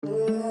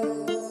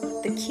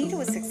The key to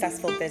a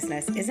successful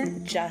business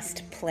isn't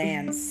just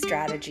plans,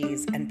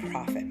 strategies, and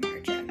profit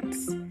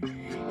margins.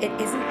 It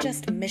isn't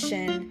just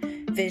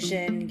mission,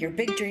 vision, your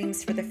big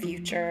dreams for the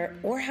future,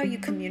 or how you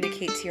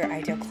communicate to your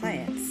ideal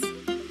clients.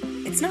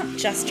 It's not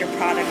just your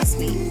product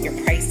suite, your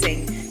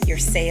pricing, your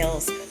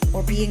sales,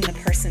 or being the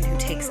person who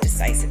takes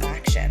decisive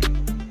action.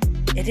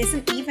 It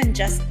isn't even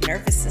just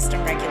nervous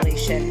system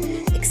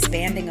regulation,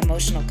 expanding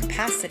emotional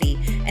capacity,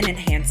 and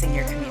enhancing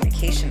your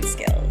communication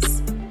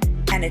skills.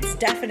 And it's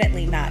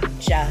definitely not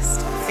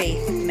just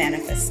faith,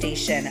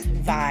 manifestation,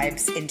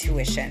 vibes,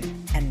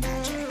 intuition, and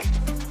magic.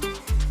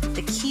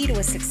 The key to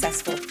a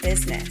successful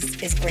business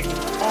is bringing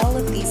all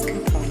of these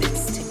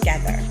components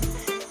together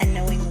and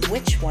knowing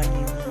which one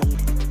you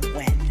need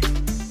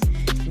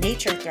when.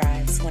 Nature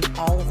thrives when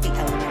all of the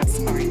elements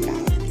are in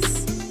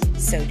balance.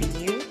 So do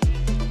you,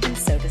 and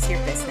so does your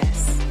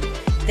business.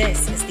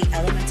 This is the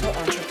Elemental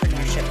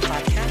Entrepreneurship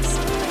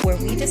Podcast, where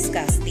we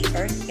discuss the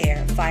earth,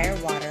 air, fire,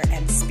 water,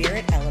 and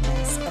spirit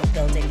elements of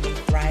building a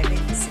thriving,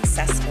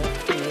 successful,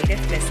 creative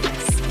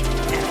business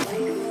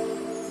and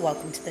life.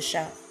 Welcome to the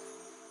show.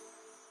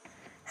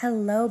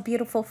 Hello,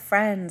 beautiful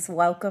friends.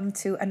 Welcome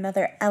to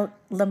another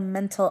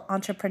Elemental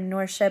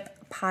Entrepreneurship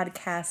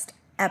Podcast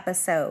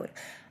episode.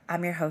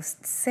 I'm your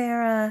host,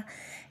 Sarah.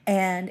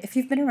 And if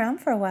you've been around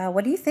for a while,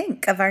 what do you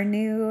think of our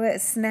new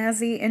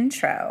snazzy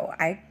intro?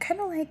 I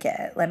kind of like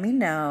it. Let me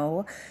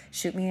know.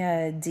 Shoot me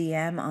a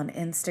DM on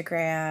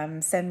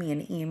Instagram. Send me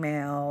an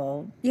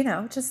email.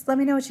 Just let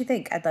me know what you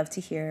think. I'd love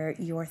to hear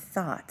your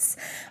thoughts.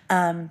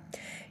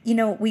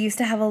 We used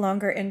to have a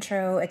longer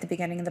intro at the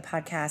beginning of the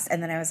podcast,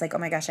 and then I was like, oh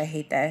my gosh, I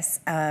hate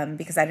this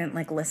because I didn't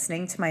like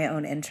listening to my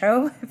own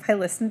intro if I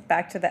listened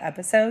back to the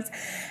episodes.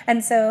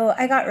 And so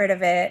I got rid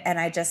of it, and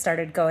I just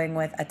started going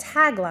with a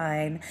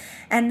tagline.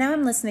 And now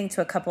I'm listening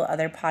to a couple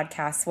other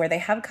podcasts where they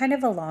have kind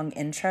of a long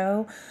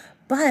intro,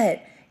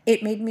 but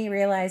it made me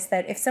realize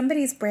that if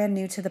somebody's brand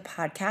new to the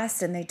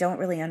podcast and they don't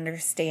really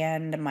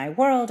understand my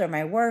world or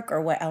my work or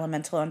what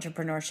elemental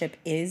entrepreneurship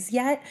is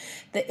yet,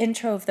 the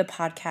intro of the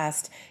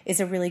podcast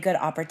is a really good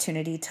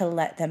opportunity to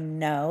let them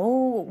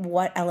know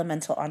what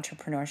elemental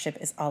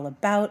entrepreneurship is all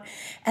about.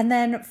 And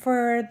then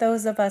for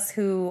those of us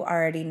who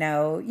already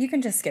know, you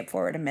can just skip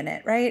forward a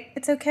minute, right?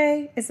 It's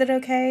okay. Is it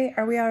okay?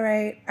 Are we all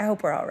right? I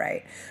hope we're all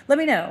right. Let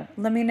me know.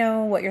 Let me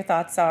know what your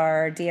thoughts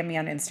are. DM me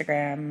on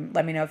Instagram.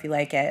 Let me know if you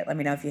like it. Let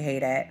me know if you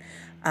hate it.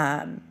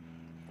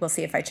 We'll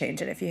see if I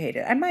change it if you hate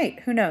it. I might.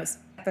 Who knows?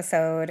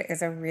 Episode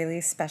is a really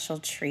special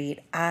treat.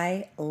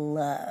 I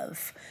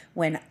love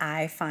when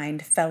I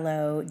find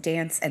fellow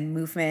dance and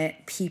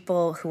movement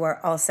people who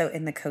are also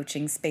in the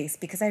coaching space,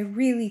 because I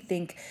really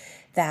think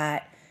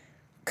that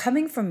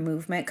coming from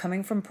movement,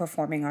 coming from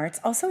performing arts,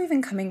 also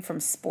even coming from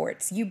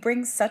sports, you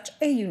bring such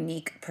a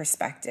unique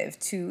perspective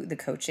to the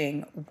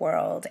coaching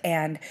world.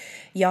 And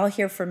y'all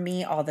hear from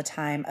me all the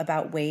time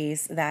about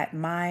ways that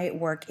my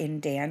work in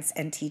dance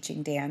and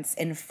teaching dance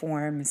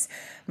informs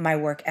my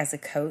work as a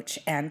coach.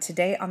 And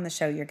today on the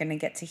show, you're going to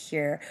get to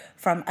hear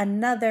from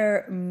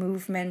another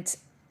movement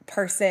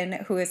person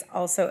who is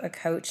also a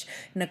coach.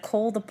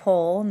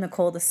 NicoleThePole,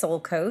 Nicole the Soul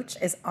Coach,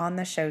 is on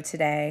the show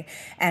today.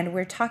 And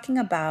we're talking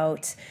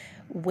about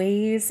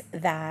ways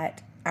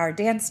that our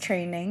dance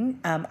training,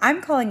 I'm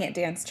calling it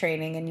dance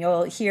training, and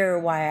you'll hear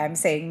why I'm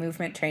saying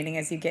movement training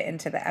as you get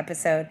into the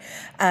episode,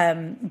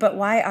 but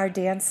why our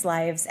dance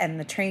lives and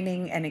the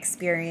training and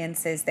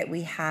experiences that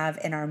we have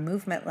in our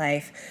movement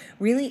life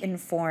really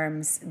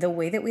informs the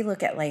way that we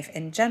look at life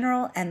in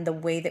general and the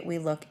way that we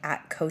look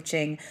at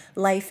coaching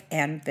life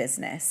and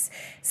business.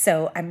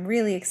 So I'm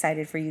really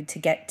excited for you to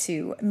get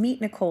to meet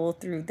Nicole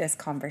through this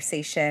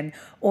conversation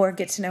or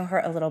get to know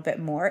her a little bit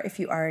more if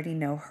you already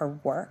know her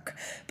work.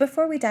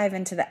 Before we dive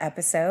into the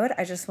episode,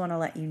 I just want to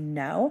let you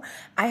know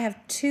I have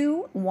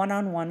 2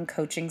 one-on-one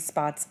coaching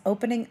spots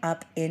opening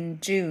up in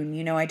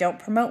June. I don't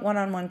promote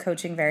one-on-one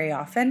coaching very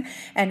often,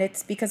 and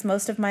it's because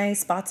most of my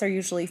spots are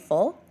usually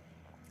full.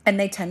 And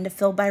they tend to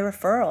fill by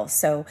referral.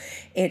 So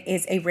it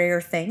is a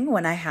rare thing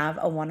when I have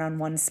a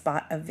one-on-one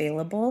spot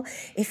available.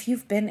 If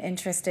you've been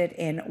interested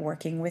in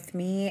working with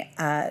me,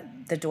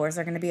 the doors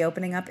are going to be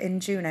opening up in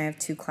June. I have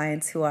 2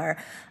 clients who are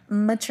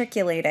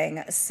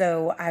matriculating.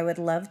 So I would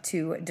love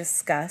to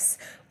discuss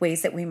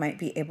ways that we might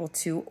be able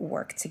to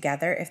work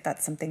together if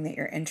that's something that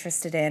you're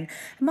interested in.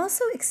 I'm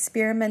also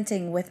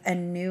experimenting with a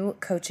new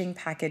coaching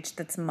package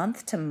that's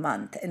month to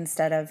month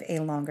instead of a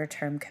longer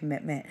term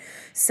commitment.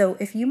 So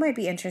if you might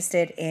be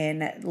interested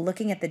in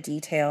looking at the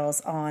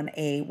details on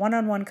a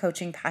one-on-one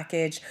coaching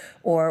package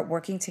or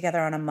working together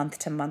on a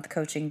month-to-month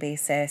coaching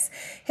basis,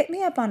 hit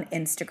me up on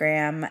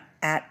Instagram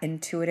at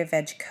Intuitive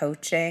Edge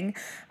Coaching,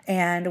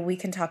 and we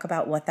can talk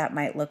about what that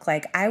might look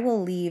like. I will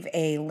leave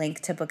a link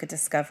to book a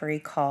discovery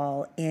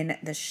call in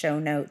the show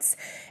notes,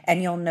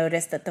 and you'll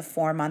notice that the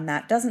form on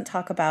that doesn't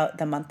talk about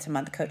the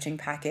month-to-month coaching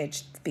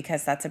package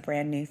because that's a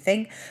brand new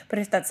thing. But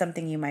if that's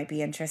something you might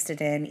be interested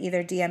in,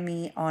 either DM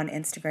me on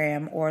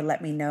Instagram or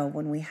let me know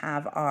when we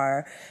have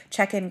our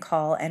check-in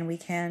call and we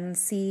can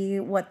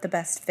see what the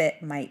best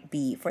fit might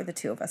be for the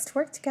 2 of us to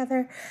work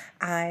together.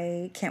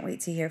 I can't wait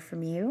to hear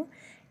from you.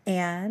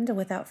 And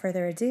without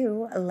further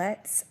ado,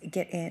 let's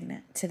get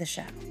into the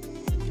show.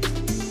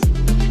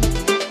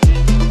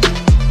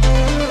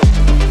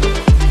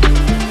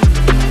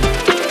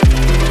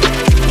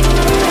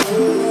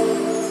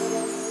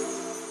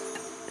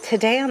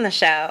 Today on the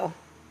show,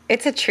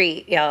 it's a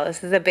treat, y'all.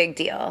 This is a big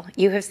deal.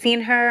 You have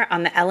seen her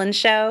on The Ellen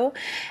Show,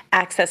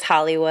 Access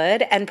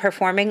Hollywood, and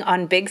performing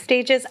on big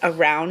stages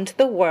around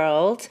the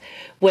world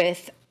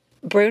with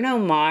Bruno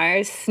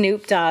Mars,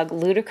 Snoop Dogg,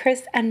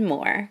 Ludacris, and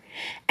more.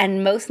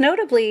 And most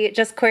notably,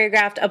 just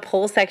choreographed a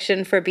pole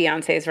section for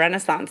Beyonce's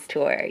Renaissance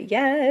tour.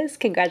 Yes,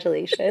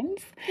 congratulations.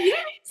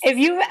 Yes. If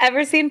you've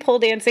ever seen pole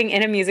dancing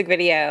in a music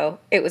video,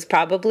 it was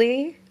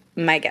probably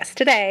my guest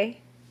today,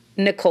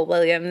 Nicole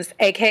Williams,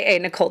 a.k.a.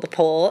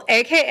 NicoleThePole,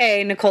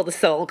 a.k.a. Nicole the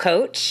Soul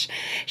Coach.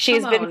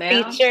 She's been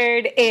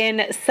featured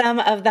in some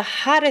of the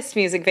hottest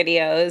music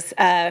videos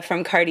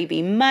from Cardi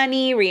B,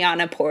 Money,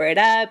 Rihanna, Pour It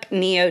Up,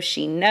 Neo,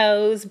 She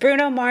Knows,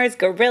 Bruno Mars,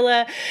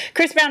 Gorilla,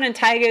 Chris Brown and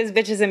Tyga's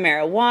Bitches and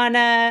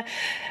Marijuana,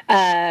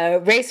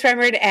 Race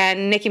Remmerd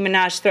and Nicki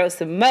Minaj, Throw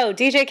Some Mo,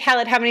 DJ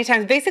Khaled, How Many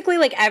Times? Basically,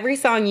 like every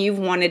song you've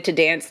wanted to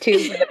dance to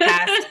for the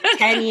past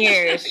 10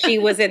 years, she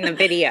was in the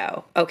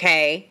video,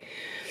 okay?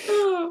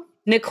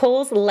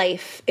 Nicole's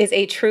life is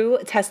a true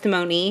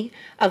testimony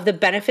of the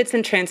benefits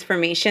and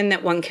transformation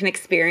that one can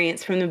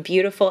experience from the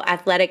beautiful,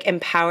 athletic,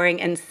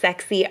 empowering, and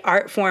sexy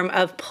art form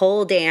of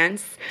pole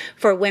dance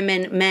for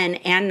women, men,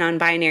 and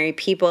non-binary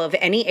people of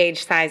any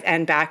age, size,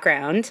 and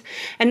background.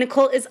 And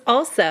Nicole is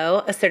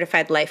also a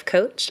certified life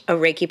coach, a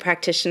Reiki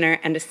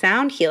practitioner, and a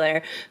sound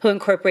healer who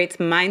incorporates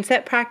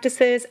mindset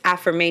practices,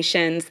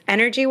 affirmations,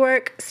 energy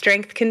work,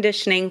 strength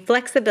conditioning,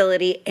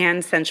 flexibility,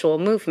 and sensual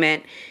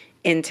movement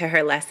into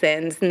her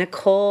lessons.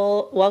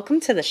 Nicole, welcome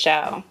to the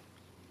show.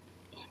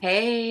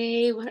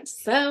 Hey,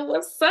 what's up?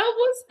 What's up?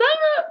 What's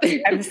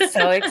up? I'm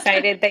so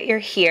excited that you're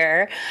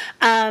here.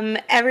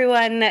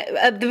 Everyone,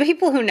 the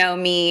people who know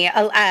me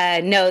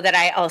know that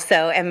I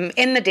also am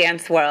in the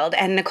dance world.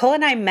 And Nicole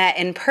and I met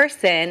in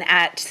person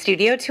at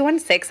Studio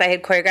 216. I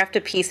had choreographed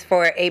a piece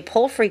for a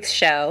Pole Freaks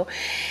show.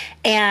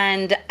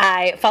 And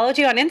I followed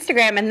you on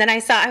Instagram, and then I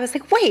was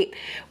like, wait,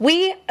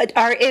 we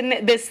are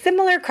in this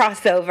similar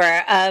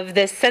crossover of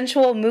this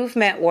sensual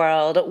movement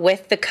world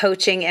with the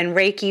coaching and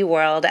Reiki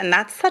world, and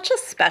that's such a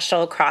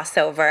special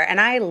crossover, and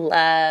I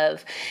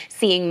love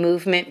seeing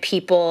movement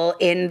people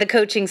in the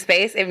coaching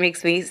space. It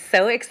makes me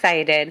so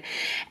excited,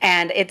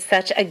 and it's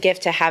such a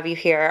gift to have you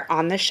here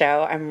on the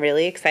show. I'm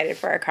really excited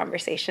for our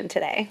conversation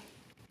today.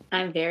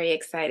 I'm very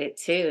excited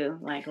too.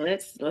 Like,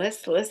 let's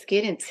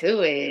get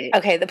into it.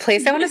 Okay, the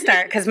place I want to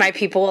start, because my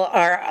people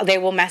they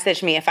will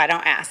message me if I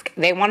don't ask.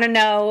 They want to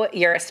know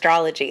your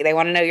astrology. They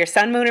want to know your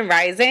sun, moon, and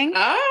rising.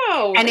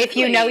 Oh, and really? If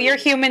you know your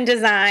human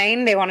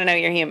design, they want to know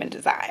your human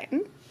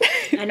design.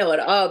 I know it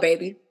all,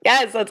 baby.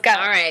 Yes, let's go.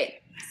 All right.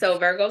 So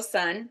Virgo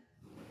sun,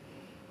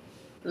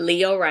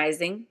 Leo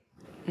rising,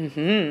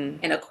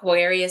 and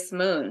Aquarius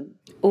moon.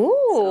 Ooh.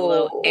 So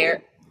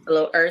a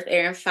little earth,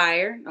 air, and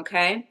fire.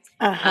 Okay.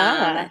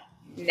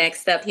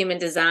 Next up, human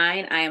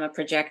design. I am a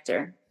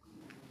projector.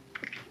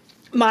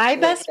 My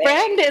best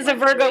friend is a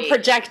Virgo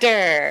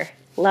projector.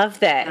 Love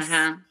this.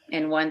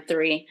 And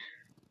 1-3.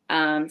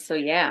 So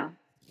yeah.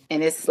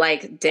 And it's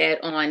like dead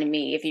on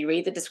me. If you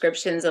read the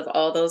descriptions of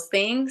all those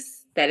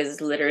things, that is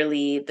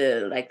literally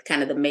the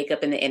kind of the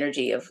makeup and the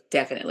energy of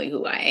definitely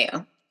who I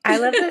am. I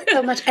love this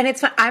so much. And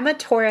I'm a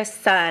Taurus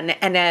sun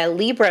and a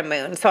Libra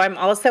moon. So I'm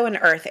also an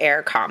earth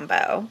air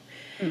combo.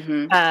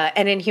 Mm-hmm.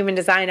 And in human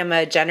design, I'm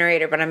a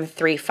generator, but I'm a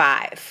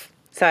 3-5.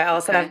 So I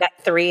also have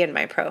that 3 in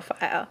my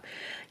profile.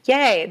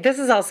 Yay. This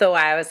is also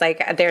why I was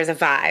like, there's a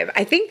vibe.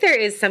 I think there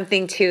is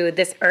something to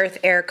this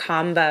earth-air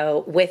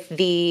combo with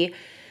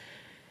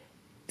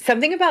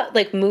something about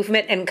like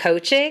movement and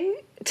coaching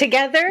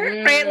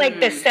together, right?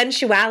 Like the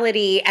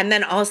sensuality and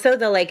then also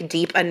the like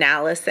deep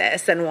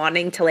analysis and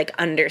wanting to like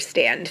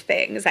understand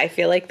things. I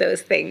feel like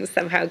those things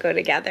somehow go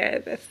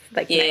together. This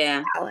like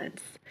nice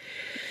balance.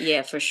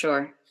 Yeah, for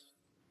sure.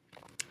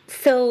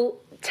 So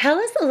tell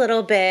us a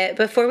little bit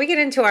before we get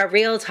into our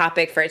real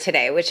topic for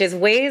today, which is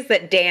ways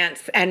that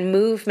dance and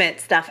movement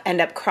stuff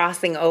end up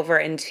crossing over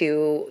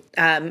into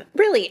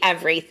really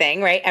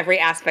everything, right? Every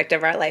aspect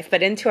of our life,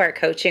 but into our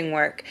coaching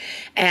work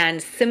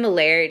and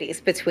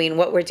similarities between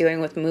what we're doing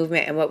with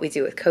movement and what we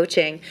do with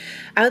coaching.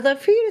 I would love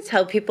for you to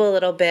tell people a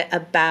little bit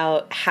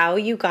about how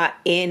you got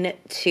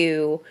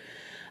into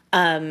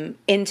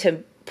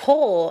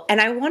pole.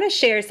 And I want to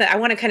share, I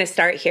want to kind of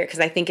start here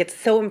because I think it's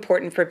so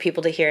important for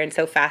people to hear and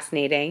so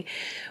fascinating.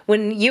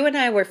 When you and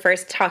I were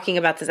first talking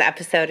about this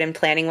episode and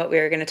planning what we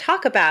were going to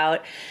talk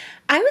about,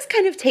 I was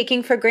kind of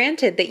taking for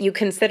granted that you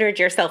considered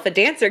yourself a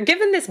dancer,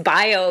 given this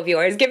bio of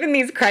yours, given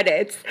these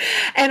credits.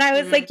 And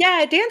I was like,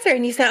 yeah, a dancer.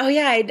 And you said, oh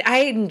yeah,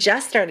 I'm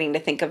just starting to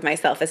think of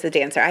myself as a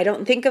dancer. I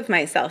don't think of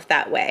myself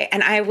that way.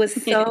 And I was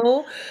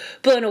so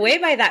blown away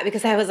by that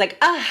because I was like,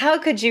 oh, how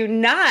could you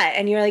not?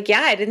 And you're like,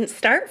 yeah, I didn't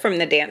start from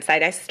the dance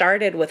side. I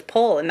started with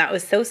pole. And that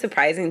was so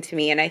surprising to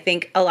me. And I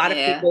think a lot of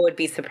people would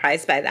be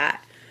surprised by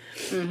that.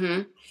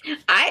 Mm-hmm.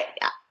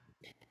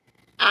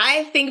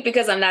 I think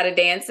because I'm not a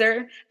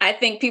dancer, I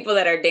think people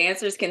that are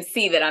dancers can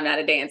see that I'm not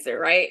a dancer,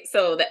 right?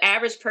 So the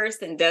average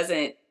person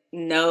doesn't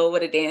know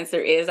what a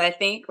dancer is, I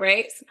think,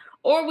 right?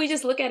 Or we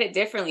just look at it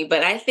differently.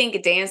 But I think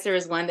a dancer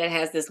is one that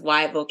has this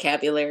wide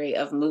vocabulary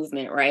of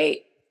movement,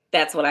 right?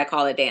 That's what I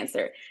call a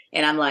dancer.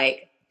 And I'm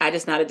like, I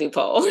just know how to do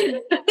pole.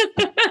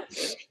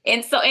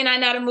 And I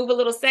know how to move a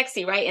little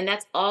sexy, right? And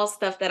that's all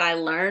stuff that I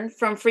learned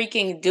from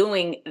freaking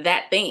doing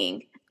that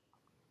thing.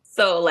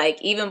 So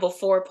like even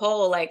before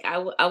pole, like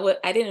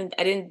I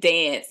didn't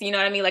dance. You know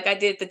what I mean? Like I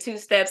did the two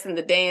steps and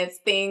the dance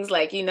things,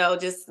 like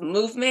just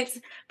movements,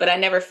 but I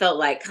never felt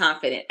like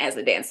confident as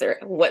a dancer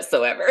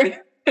whatsoever.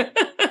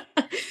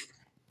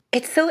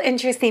 It's so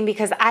interesting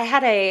because I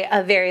had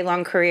a very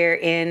long career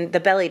in the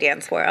belly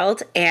dance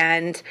world,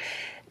 and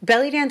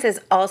belly dance is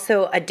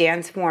also a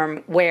dance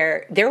form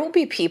where there will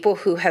be people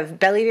who have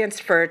belly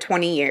danced for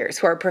 20 years,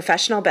 who are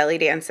professional belly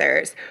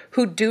dancers,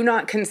 who do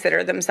not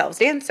consider themselves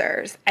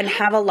dancers and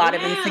have a lot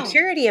of Wow.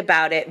 insecurity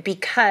about it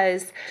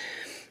because,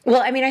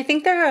 well, I mean, I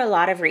think there are a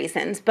lot of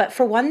reasons, but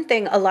for one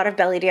thing, a lot of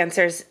belly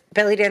dancers,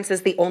 belly dance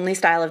is the only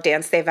style of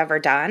dance they've ever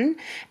done,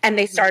 and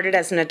they started Hmm.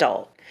 as an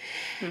adult.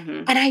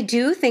 Hmm. And I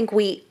do think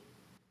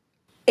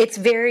it's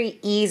very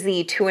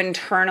easy to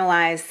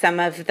internalize some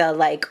of the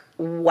like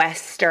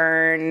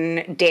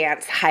Western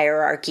dance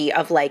hierarchy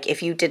of like,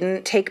 if you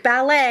didn't take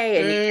ballet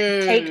and you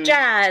didn't take Mm.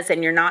 jazz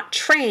and you're not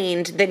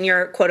trained, then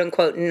you're quote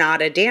unquote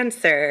not a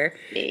dancer.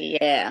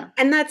 Yeah.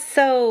 And that's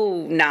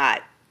so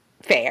not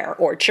fair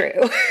or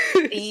true.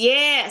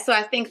 Yeah. So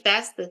I think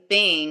that's the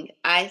thing.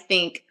 I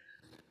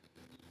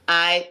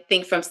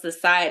think from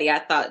society, I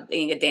thought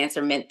being a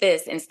dancer meant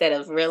this instead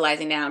of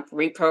realizing now I'm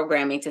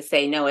reprogramming to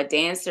say, no, a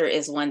dancer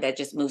is one that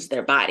just moves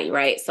their body,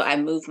 right? So I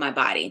move my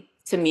body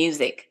to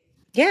music,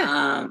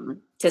 Yeah.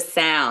 to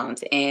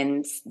sound,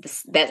 and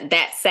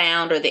that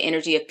sound or the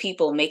energy of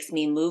people makes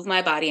me move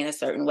my body in a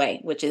certain way,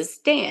 which is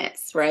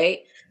dance, right?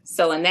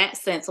 So in that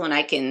sense, when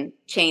I can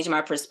change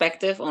my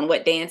perspective on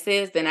what dance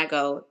is, then I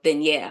go,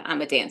 then yeah,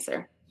 I'm a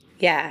dancer.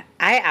 Yeah,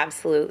 I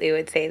absolutely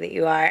would say that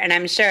you are. And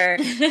I'm sure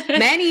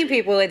many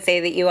people would say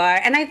that you are.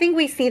 And I think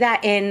we see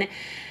that in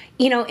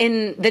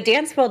the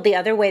dance world, the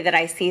other way that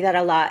I see that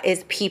a lot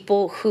is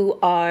people who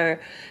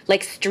are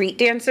like street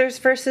dancers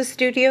versus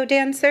studio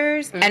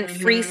dancers and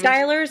Hmm.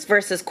 freestylers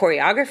versus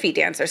choreography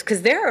dancers.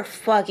 Cause there are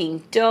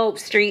fucking dope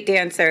street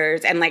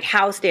dancers and like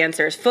house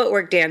dancers,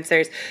 footwork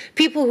dancers,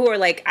 people who are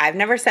like, I've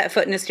never set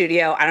foot in a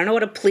studio. I don't know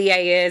what a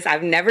plie is.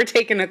 I've never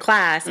taken a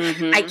class. I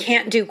Hmm.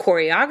 can't do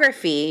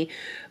choreography,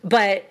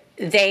 but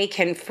they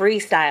can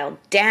freestyle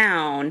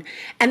down.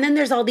 And then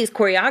there's all these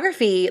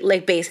choreography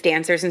like bass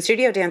dancers and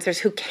studio dancers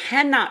who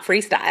cannot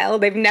freestyle.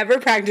 They've never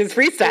practiced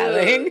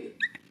freestyling.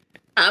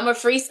 I'm a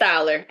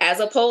freestyler. As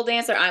a pole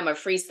dancer, I'm a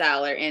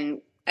freestyler.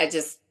 And I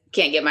just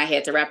can't get my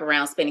head to wrap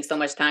around spending so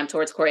much time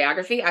towards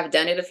choreography. I've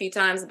done it a few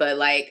times, but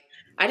like,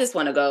 I just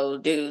want to go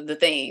do the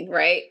thing,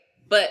 right?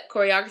 But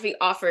choreography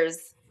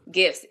offers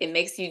gifts. It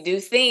makes you do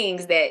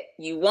things that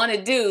you want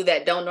to do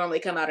that don't normally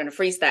come out in a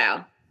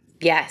freestyle.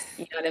 Yes.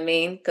 You know what I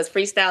mean? Because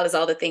freestyle is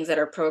all the things that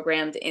are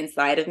programmed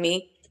inside of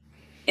me.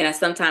 And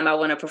sometime I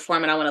want to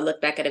perform and I want to look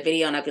back at a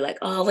video and I'll be like,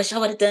 oh, I wish I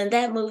would have done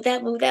that move,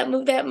 that move, that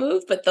move, that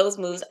move. But those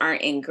moves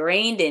aren't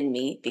ingrained in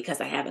me because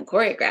I haven't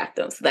choreographed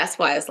them. So that's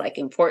why it's like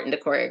important to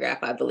choreograph,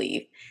 I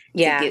believe, to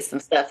Yeah. get some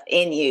stuff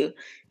in you,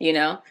 you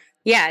know?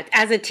 Yeah.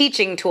 As a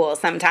teaching tool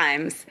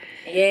sometimes.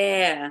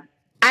 Yeah.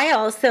 I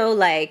also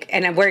like,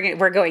 and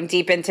we're going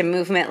deep into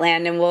movement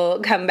land, and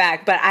we'll come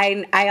back. But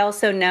I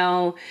also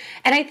know,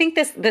 and I think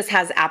this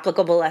has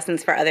applicable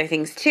lessons for other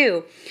things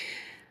too.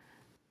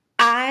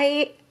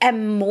 I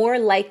am more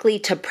likely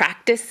to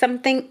practice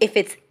something if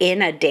it's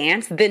in a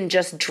dance than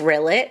just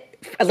drill it.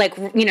 Like,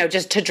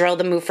 just to drill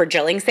the move for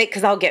drilling's sake,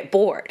 because I'll get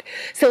bored.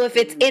 So if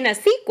it's in a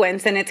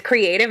sequence and it's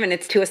creative and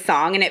it's to a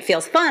song and it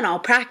feels fun, I'll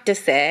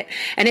practice it.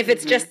 And if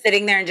it's Mm-hmm. just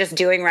sitting there and just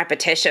doing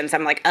repetitions,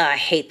 I'm like, I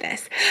hate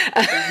this.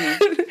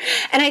 Mm-hmm.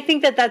 And I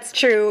think that that's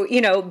true,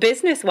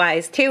 business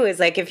wise too, is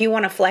like if you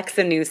want to flex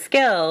a new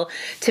skill,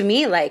 to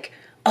me, like,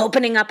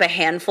 opening up a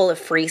handful of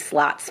free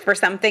slots for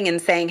something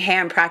and saying, hey,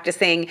 I'm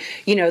practicing,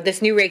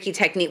 this new Reiki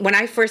technique. When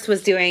I first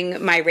was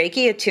doing my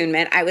Reiki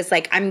attunement, I was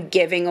like, I'm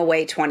giving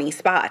away 20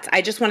 spots.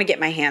 I just want to get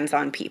my hands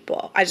on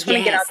people. I just want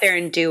to get out Yes. there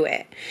and do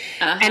it.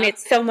 And Uh-huh.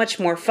 it's so much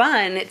more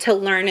fun to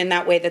learn in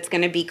that way that's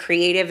going to be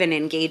creative and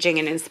engaging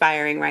and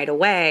inspiring right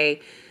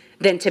away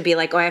than to be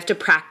like, oh, I have to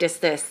practice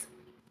this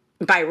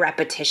by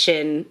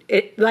repetition.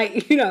 It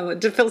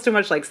feels too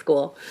much like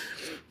school.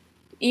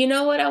 You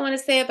know what I want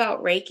to say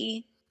about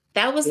Reiki?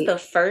 That was the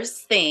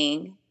first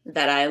thing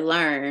that I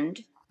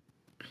learned.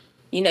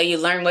 You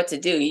learn what to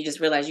do. You just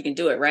realize you can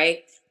do it,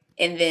 right?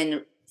 And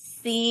then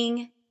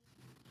seeing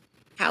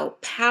how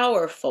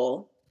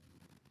powerful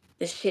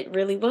the shit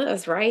really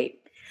was, right?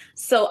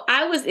 So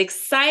I was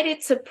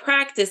excited to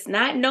practice,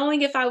 not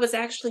knowing if I was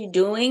actually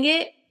doing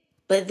it.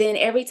 But then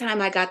every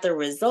time I got the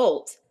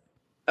result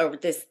or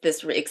this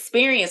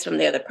experience from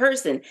the other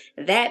person,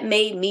 that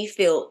made me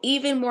feel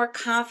even more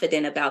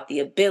confident about the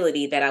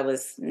ability that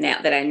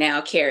I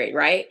now carried,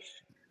 right?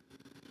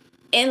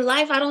 in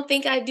life, I don't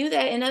think I do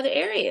that in other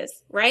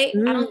areas, right?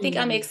 I don't think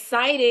I'm Mm.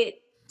 excited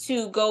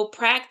to go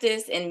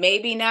practice and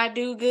maybe not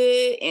do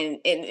good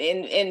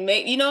and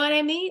make, you know what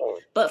I mean?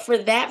 But for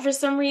that, for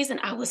some reason,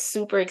 I was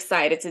super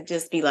excited to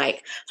just be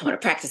like, I want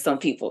to practice on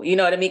people. You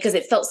know what I mean? Because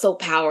it felt so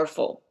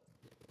powerful.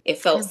 It I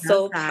felt love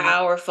so that.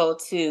 powerful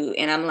too.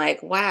 And I'm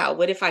like, wow,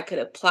 what if I could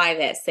apply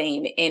that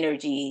same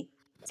energy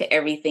to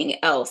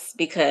everything else?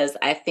 Because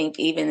I think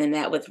even in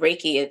that with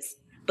Reiki, it's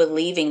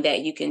believing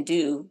that you can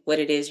do what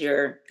it is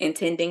you're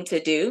intending to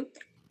do.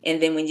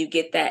 And then when you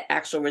get that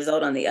actual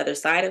result on the other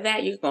side of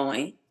that, you're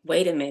going,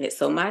 wait a minute.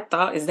 So my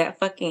thought is that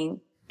fucking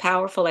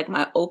powerful? Like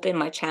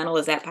my channel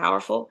is that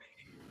powerful?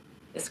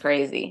 It's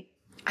crazy.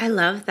 I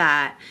love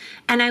that.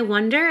 And I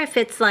wonder if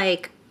it's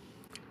like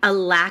a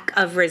lack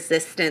of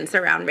resistance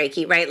around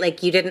Reiki, right?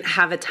 Like you didn't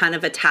have a ton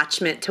of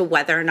attachment to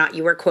whether or not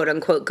you were quote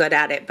unquote good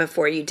at it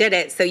before you did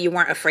it. So you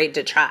weren't afraid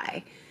to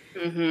try.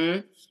 Hmm.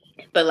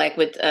 But like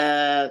with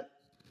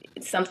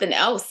something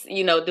else,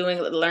 doing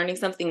learning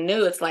something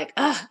new, it's like,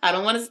 I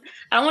don't want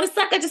to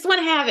suck, I just want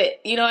to have it,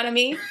 you know what I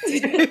mean? I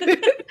just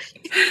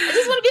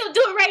want to be able to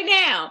do it right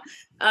now.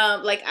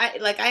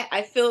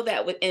 I feel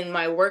that within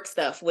my work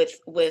stuff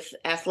with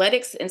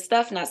athletics and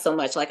stuff, not so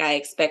much. Like I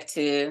expect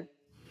to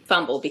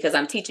fumble because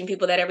I'm teaching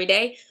people that every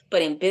day,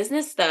 but in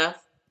business stuff,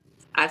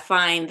 I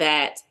find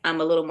that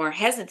I'm a little more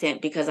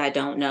hesitant because I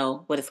don't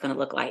know what it's going to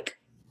look like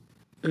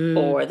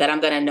or Mm. that I'm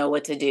going to know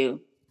what to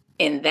do.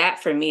 And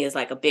that for me is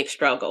like a big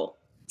struggle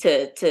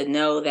to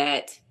know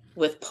that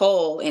with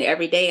pole and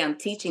every day I'm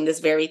teaching this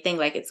very thing.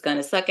 Like it's going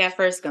to suck at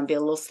first, it's going to be a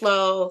little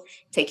slow,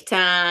 take your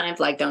time,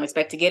 like don't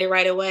expect to get it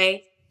right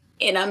away.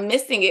 And I'm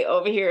missing it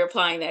over here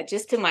applying that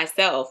just to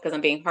myself because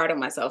I'm being hard on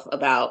myself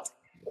about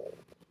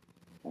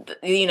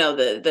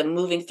the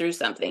moving through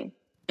something.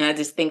 And I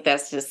just think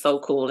that's just so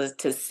cool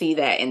to see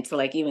that and to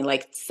like even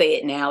like say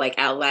it now like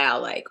out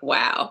loud, like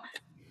wow.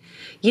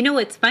 You know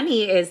what's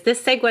funny is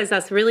this segues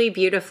us really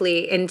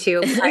beautifully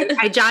into.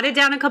 I jotted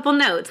down a couple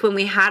notes when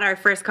we had our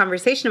first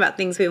conversation about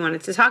things we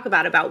wanted to talk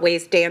about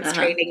ways dance Uh-huh.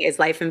 training is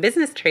life and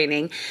business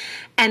training.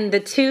 And the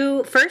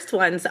two first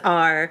ones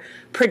are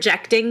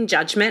projecting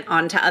judgment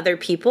onto other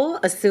people,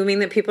 assuming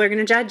that people are going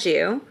to judge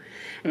you.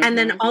 And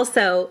then Hmm.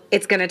 also,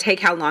 it's going to take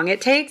how long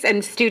it takes,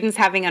 and students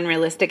having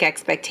unrealistic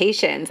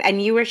expectations.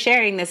 And you were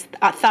sharing this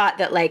thought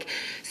that, like,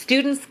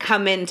 students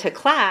come into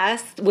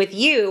class with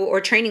you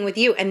or training with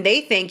you, and they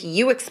think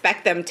you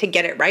expect them to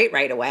get it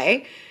right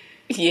away.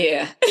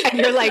 Yeah. And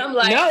you're And like, I'm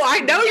like, no, I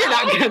know you're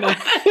not no. gonna.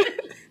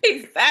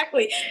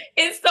 Exactly.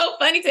 It's so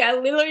funny to I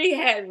literally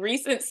had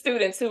recent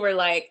students who were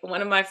like,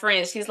 one of my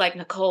friends, she's like,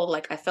 Nicole,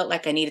 like I felt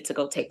like I needed to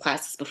go take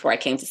classes before I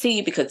came to see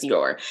you because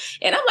you're,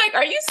 and I'm like,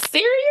 are you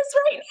serious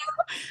right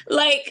now?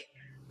 Like,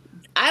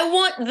 I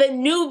want the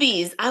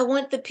newbies. I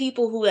want the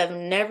people who have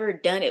never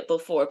done it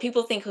before.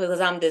 People think because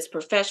I'm this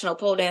professional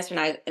pole dancer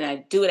and I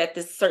do it at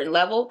this certain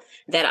level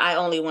that I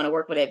only want to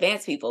work with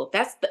advanced people.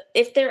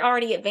 If they're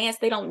already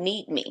advanced, they don't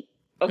need me.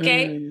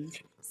 Okay? Mm.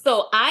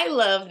 So I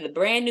love the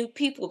brand new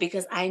people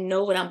because I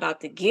know what I'm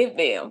about to give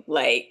them.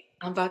 Like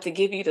I'm about to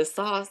give you the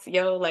sauce,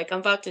 yo. Like I'm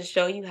about to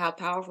show you how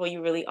powerful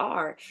you really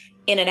are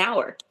in an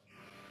hour.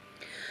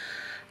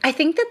 I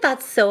think that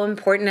that's so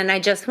important. And I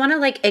just want to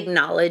like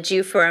acknowledge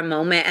you for a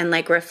moment and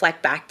like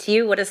reflect back to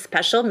you what a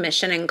special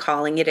mission and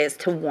calling it is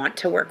to want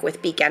to work with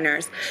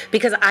beginners.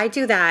 Because I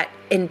do that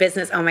in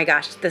business. Oh my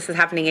gosh, this is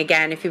happening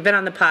again. If you've been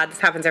on the pod, this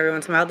happens every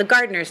once in a while. The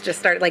gardeners just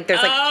start like,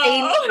 there's like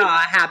Oh. chainsaw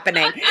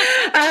happening.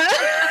 Uh,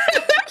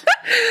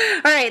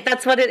 all right,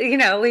 that's what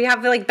we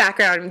have like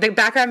the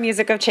background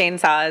music of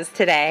chainsaws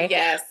today.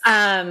 Yes.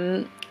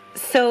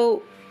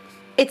 So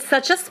it's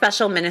such a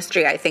special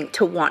ministry, I think,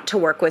 to want to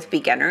work with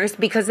beginners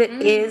because it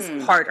is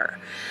Mm. harder.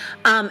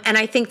 And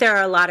I think there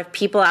are a lot of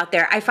people out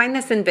there. I find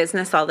this in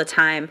business all the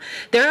time.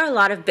 There are a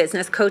lot of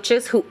business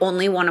coaches who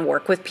only want to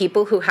work with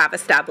people who have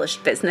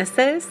established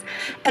businesses.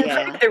 And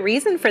part Yeah. of the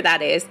reason for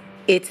that is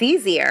it's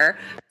easier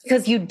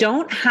because you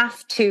don't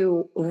have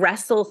to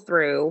wrestle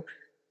through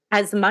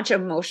as much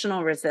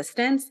emotional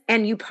resistance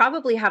and you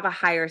probably have a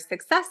higher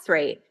success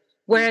rate.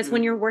 Whereas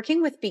when Hmm. you're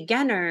working with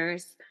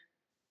beginners,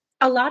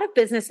 a lot of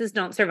businesses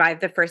don't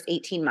survive the first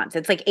 18 months.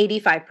 It's like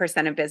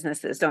 85% of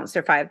businesses don't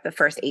survive the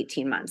first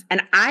 18 months.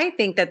 And I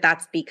think that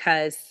that's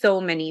because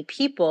so many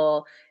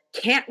people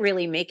can't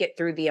really make it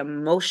through the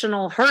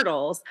emotional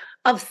hurdles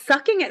of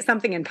sucking at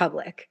something in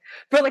public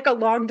for like a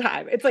long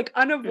time. It's like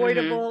Hmm.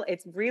 unavoidable.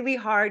 It's really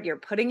hard. You're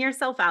putting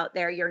yourself out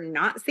there. You're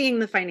not seeing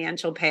the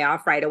financial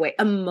payoff right away.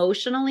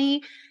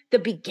 Emotionally, the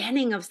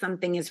beginning of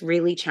something is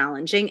really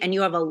challenging. And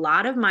you have a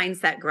lot of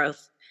mindset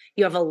growth,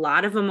 you have a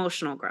lot of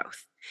emotional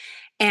growth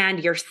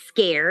and you're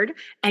scared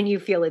and you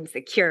feel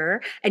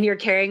insecure and you're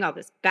carrying all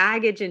this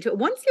baggage into it.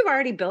 Once you've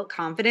already built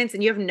confidence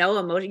and you have no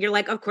emotion, you're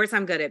like, of course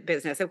I'm good at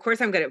business. Of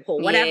course I'm good at pool,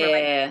 whatever.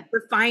 Like, Yeah.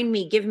 refine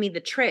me, give me the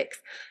tricks.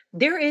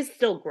 There is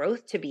still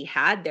growth to be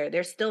had there.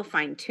 There's still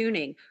fine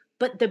tuning,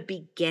 but the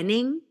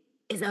beginning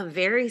is a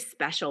very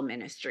special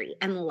ministry.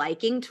 And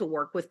liking to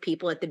work with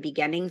people at the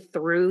beginning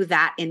through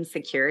that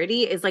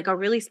insecurity is like a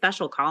really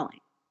special calling.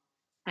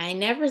 I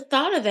never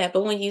thought of that,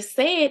 but when you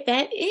say it,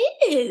 that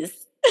is.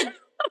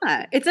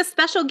 Yeah, it's a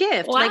special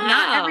gift. Like,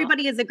 not Wow.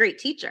 everybody is a great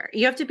teacher.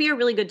 You have to be a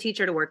really good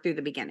teacher to work through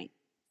the beginning.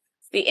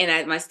 See,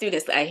 and my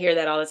students, I hear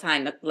that all the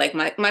time. Like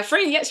my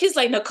friend, yeah, she's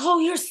like,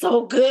 Nicole, you're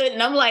so good.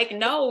 And I'm like,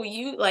 no,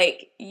 you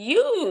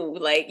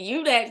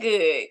that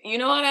good. You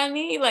know what I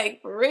mean?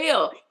 Like, for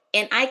real.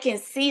 And I can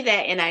see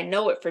that and I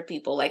know it for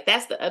people. Like,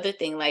 that's the other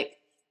thing. Like,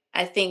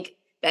 I think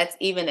that's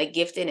even a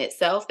gift in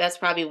itself. That's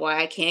probably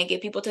why I can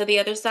get people to the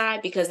other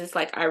side, because it's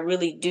like I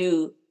really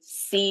do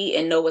see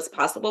and know what's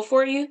possible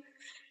for you.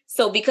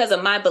 So because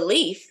of my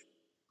belief,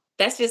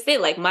 that's just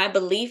it. Like, my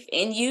belief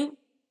in you,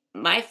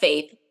 my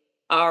faith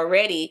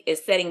already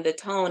is setting the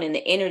tone and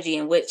the energy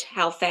in which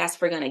how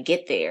fast we're going to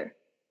get there.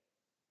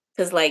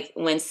 Because, like,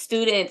 when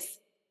students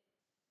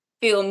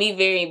feel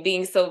me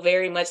being so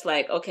very much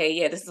like, okay,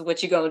 yeah, this is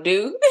what you're going to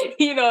do.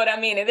 You know what I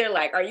mean? And they're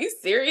like, are you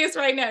serious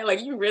right now?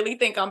 Like, you really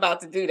think I'm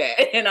about to do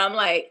that? And I'm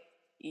like,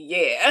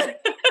 yeah.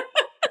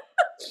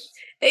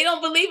 They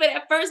don't believe it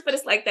at first, but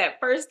it's like that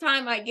first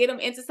time I get them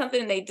into something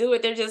and they do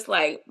it, they're just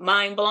like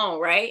mind blown,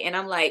 right? And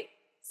I'm like,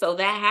 so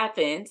that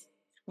happened.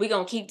 We're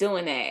gonna keep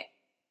doing that.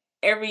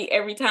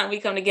 Every time we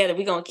come together,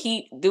 we're gonna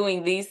keep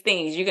doing these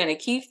things. You're gonna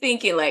keep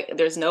thinking like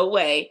there's no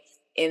way.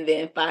 And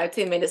then 5,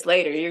 10 minutes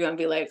later, you're gonna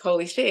be like,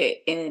 holy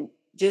shit. And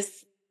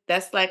just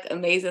that's like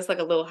amazing. It's like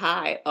a little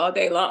high all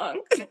day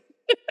long.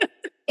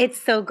 It's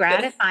so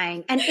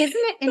gratifying. And isn't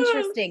it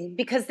interesting?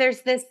 Because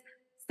there's this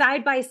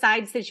side by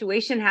side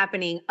situation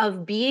happening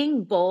of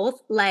being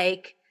both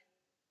like,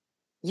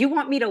 you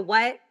want me to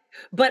what?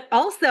 But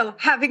also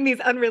having these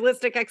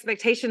unrealistic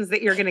expectations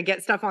that you're going to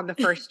get stuff on the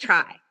first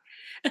try.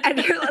 And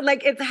you're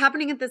like, it's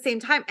happening at the same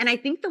time. And I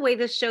think the way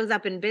this shows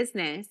up in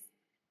business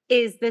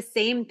is the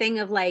same thing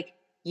of like,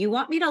 you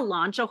want me to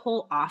launch a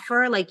whole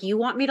offer? Like, you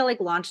want me to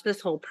like launch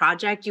this whole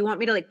project? You want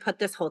me to like put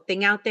this whole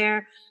thing out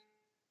there?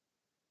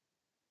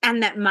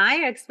 And that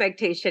my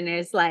expectation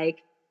is like,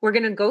 we're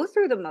going to go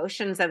through the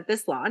motions of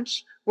this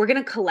launch. We're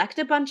going to collect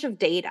a bunch of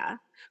data.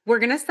 We're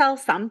going to sell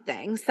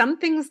something's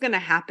going to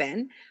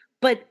happen,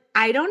 but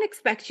I don't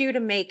expect you to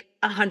make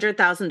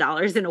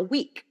 $100,000 in a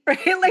week,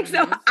 right? Like,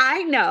 so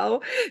I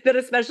know that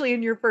especially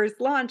in your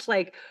first launch,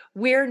 like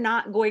we're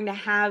not going to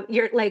have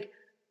you're like,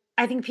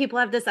 I think people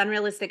have this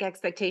unrealistic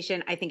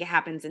expectation. I think it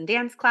happens in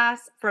dance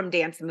class from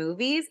dance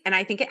movies. And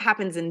I think it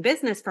happens in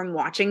business from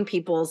watching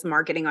people's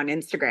marketing on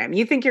Instagram.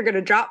 You think you're going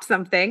to drop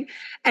something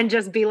and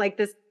just be like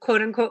this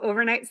quote unquote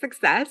overnight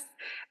success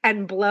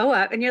and blow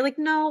up. And you're like,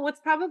 no,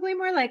 what's probably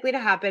more likely to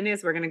happen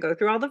is we're going to go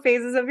through all the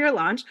phases of your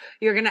launch.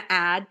 You're going to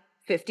add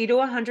 50 to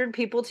 100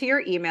 people to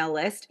your email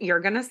list. You're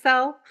going to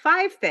sell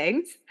 5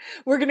 things.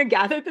 We're going to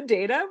gather the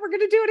data. We're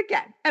going to do it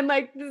again. And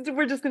like,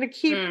 we're just going to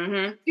keep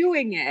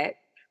doing it.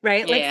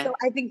 Right. Like, Yeah. so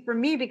I think for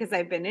me, because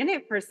I've been in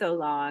it for so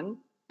long,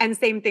 and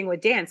same thing with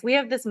dance, we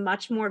have this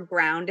much more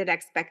grounded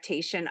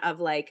expectation of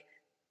like,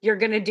 you're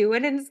going to do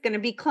it and it's going to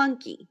be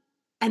clunky.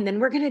 And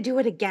then we're going to do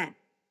it again.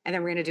 And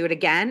then we're going to do it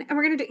again. And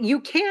we're going to do, you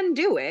can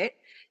do it.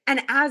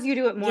 And as you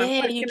do it more,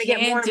 Yeah, it's you going to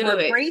get more can and do more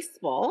it.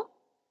 graceful.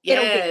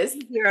 It'll get Yes.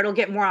 easier. It'll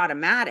get more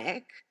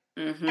automatic.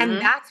 And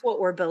that's what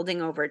we're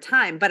building over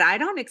time. But I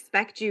don't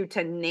expect you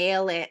to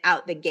nail it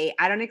out the gate.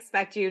 I don't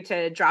expect you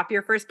to drop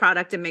your first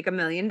product and make $1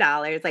 million.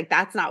 Like,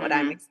 that's not what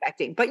I'm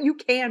expecting. But you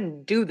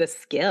can do the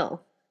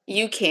skill.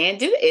 You can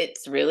do it.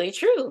 It's really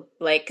true.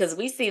 Like, because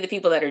we see the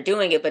people that are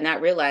doing it, but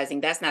not realizing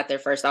that's not their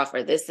first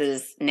offer. This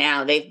is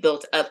now they've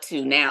built up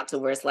to now to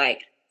where it's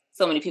like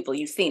so many people,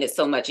 you've seen it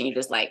so much and you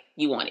just like,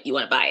 you want it, you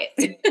want to buy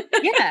it.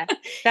 Yeah.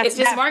 That's It's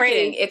just that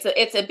marketing. phrase.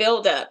 It's a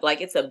build up. Like,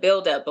 it's a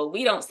build up, but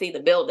we don't see the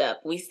build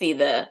up. We see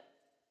the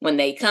when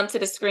they come to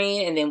the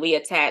screen and then we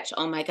attach,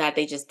 oh my God,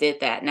 they just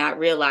did that, not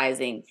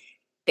realizing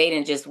they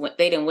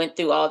didn't went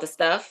through all the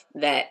stuff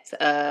that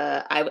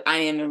I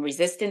am in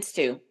resistance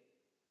to.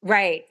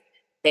 Right.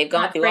 They've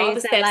gone That through all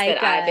phrase the that steps like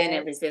that I've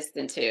been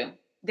resistant to.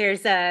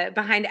 there's a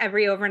behind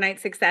every overnight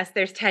success,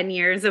 there's 10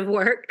 years of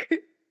work.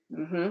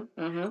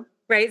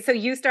 Right. So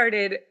you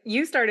started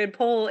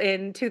Pole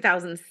in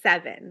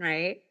 2007,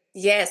 right?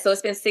 Yeah, so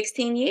it's been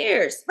 16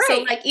 years. So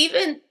Right. like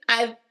even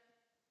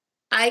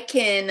I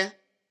can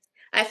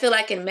I feel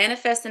I can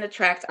manifest and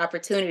attract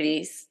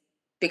opportunities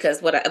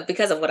because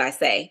of what I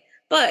say.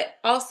 But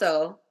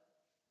also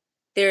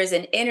there's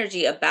an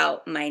energy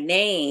about my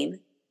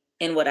name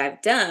and what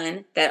I've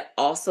done that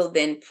also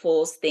then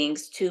pulls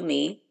things to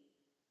me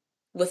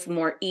with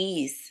more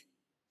ease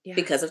Yeah.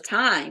 because of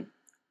time.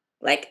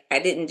 Like, I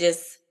didn't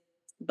just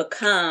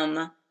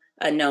become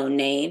a known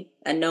name.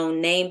 A known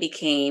name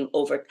became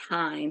over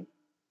time.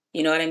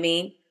 You know what I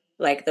mean?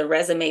 Like, the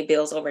resume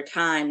builds over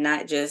time,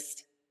 not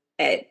just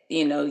at,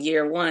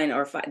 year 1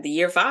 or the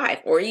year 5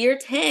 or year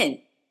 10.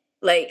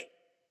 Like,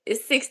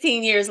 it's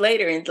 16 years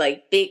later and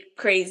like big,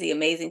 crazy,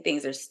 amazing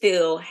things are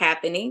still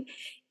happening.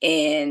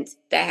 And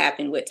that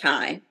happened with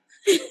time,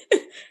 not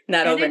And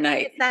I think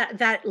overnight. it's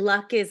that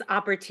luck is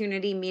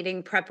opportunity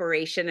meeting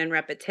preparation and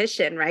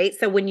repetition, right?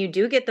 So when you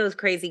do get those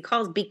crazy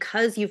calls,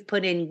 because you've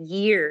put in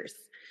years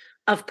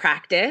of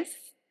practice,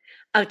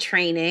 of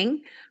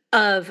training,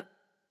 of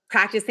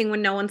practicing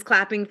when no one's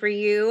clapping for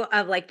you,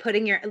 of like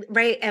putting your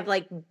right, of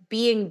like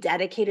being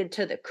dedicated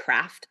to the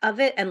craft of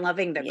it and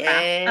loving the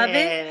craft of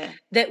it, Yeah.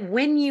 that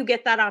when you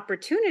get that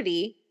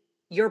opportunity,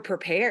 you're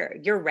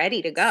prepared, you're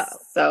ready to go.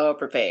 So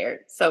prepared.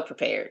 So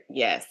prepared.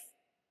 Yes.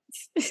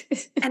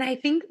 And I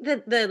think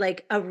that the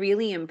like a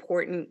really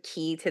important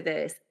key to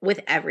this with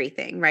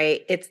everything,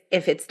 right? It's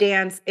if it's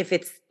dance, if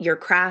it's your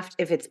craft,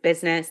 if it's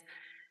business.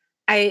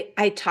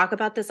 I talk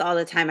about this all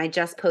the time. I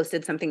just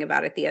posted something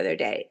about it the other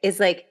day. Is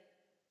like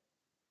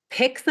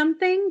pick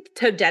something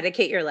to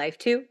dedicate your life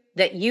to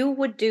that you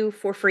would do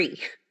for free.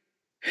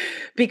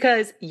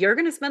 Because you're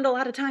going to spend a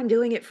lot of time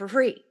doing it for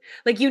free.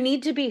 Like you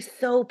need to be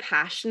so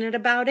passionate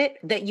about it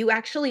that you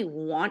actually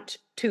want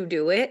to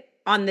do it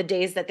on the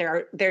days that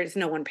there's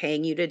no one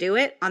paying you to do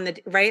it on the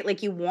right,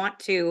 like you want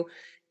to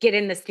get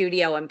in the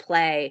studio and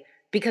play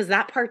because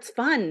that part's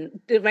fun,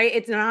 right?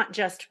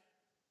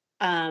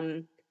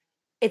 Um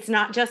it's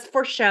not just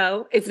for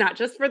show, it's not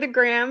just for the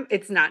gram,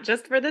 it's not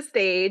just for the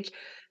stage.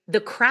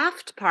 The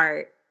craft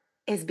part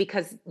is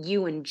because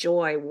you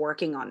enjoy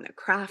working on the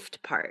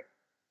craft part.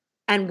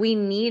 And we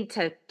need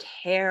to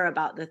care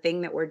about the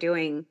thing that we're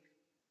doing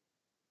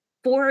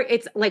for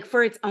its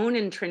own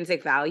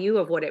intrinsic value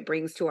of what it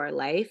brings to our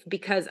life,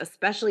 because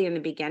especially in the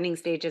beginning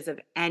stages of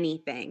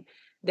anything,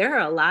 there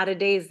are a lot of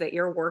days that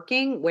you're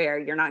working where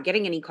you're not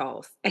getting any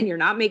calls and you're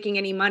not making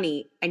any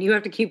money and you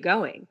have to keep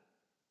going.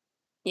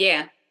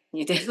 Yeah,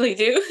 you definitely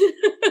do.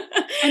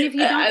 And if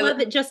you don't I, love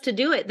it just to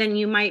do it, then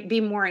you might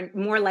be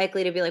more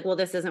likely to be like, well,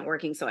 this isn't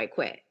working, so I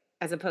quit.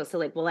 As opposed to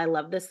like, well, I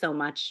love this so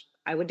much,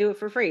 I would do it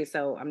for free,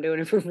 so I'm doing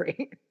it for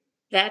free.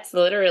 that's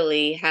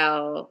literally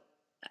how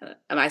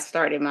I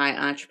started my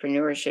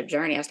entrepreneurship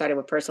journey. I started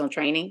with personal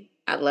training.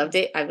 I loved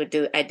it. I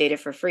did it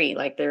for free.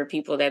 Like there are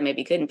people that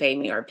maybe couldn't pay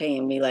me or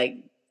paying me. Like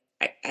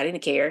I didn't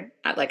care.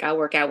 I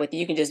work out with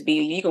you.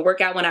 You can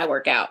work out when I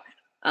work out.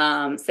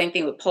 Same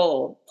thing with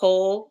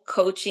pole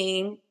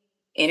coaching,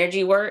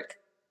 energy work.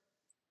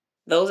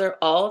 Those are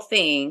all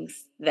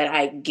things that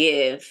I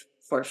give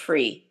for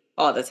free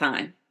all the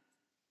time.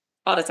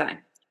 Yeah,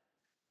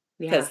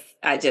 Because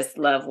I just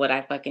love what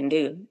I fucking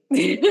do.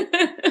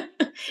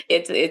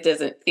 It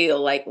doesn't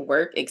feel like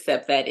work,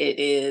 except that it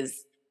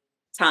is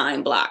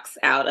time blocks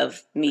out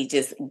of me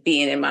just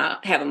being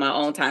having my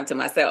own time to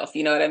myself.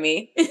 You know what I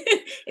mean?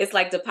 It's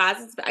like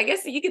deposits. I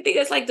guess you could think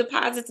it's like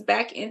deposits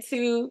back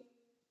into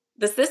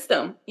the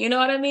system. You know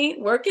what I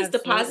mean? Work is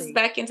deposits absolutely.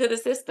 back into the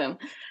system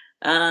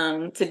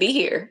to be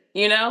here.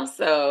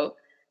 So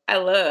I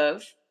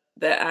love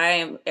that I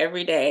am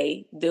every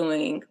day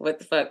doing what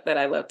the fuck that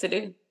I love to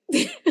do.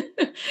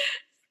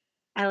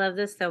 I love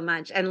this so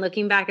much. And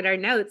looking back at our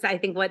notes, I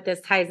think what this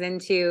ties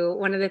into,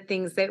 one of the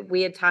things that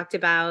we had talked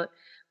about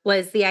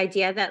was the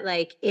idea that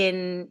like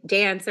in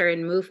dance or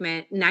in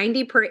movement,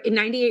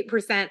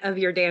 98% of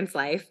your dance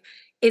life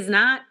is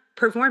not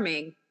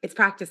performing, it's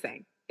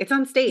practicing. It's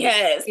on stage.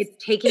 Yes.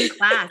 It's taking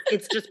class.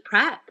 It's just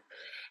prep.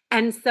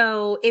 And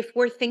so if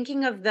we're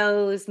thinking of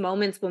those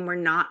moments when we're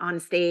not on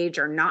stage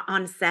or not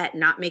on set,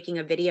 not making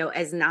a video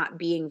as not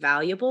being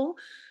valuable,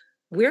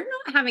 we're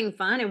not having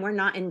fun and we're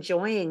not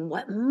enjoying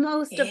what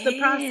most of the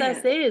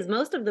process Yeah. is.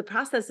 Most of the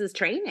process is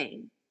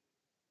training.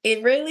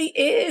 It really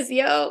is,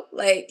 yo.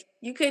 Like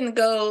you couldn't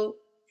go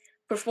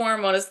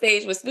perform on a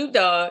stage with Snoop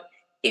Dogg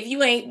if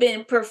you ain't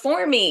been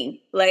performing.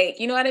 Like,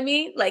 you know what I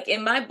mean? Like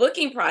in my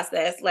booking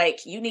process,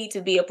 like you need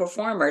to be a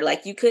performer.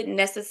 Like you couldn't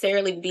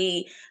necessarily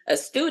be a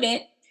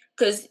student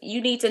because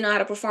you need to know how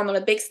to perform on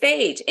a big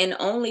stage. And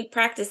only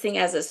practicing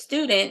as a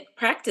student,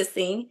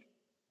 practicing,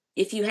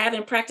 if you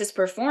haven't practiced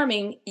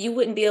performing, you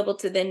wouldn't be able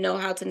to then know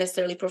how to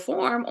necessarily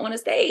perform on a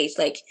stage.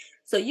 Like,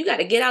 so you got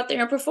to get out there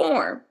and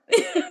perform.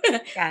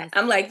 Yes,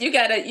 I'm like, you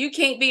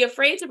can't be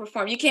afraid to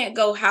perform. You can't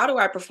go, how do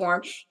I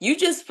perform? You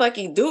just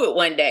fucking do it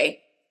one day.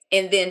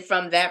 And then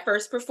from that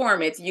first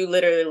performance, you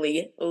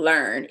literally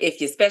learn.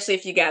 Especially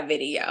if you got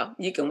video,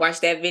 you can watch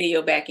that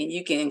video back and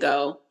you can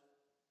go,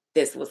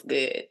 this was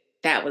good.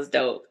 That was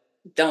dope.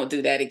 Don't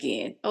do that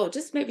again. Oh,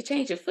 just maybe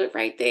change your foot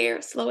right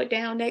there. Slow it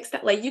down next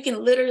time. Like you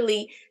can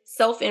literally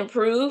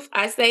self-improve.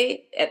 I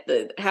say at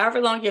the however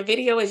long your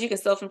video is, you can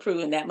self-improve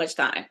in that much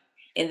time.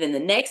 And then the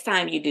next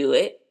time you do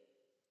it,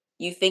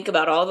 you think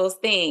about all those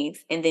things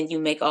and then you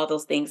make all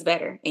those things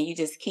better. And you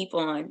just keep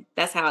on.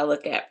 That's how I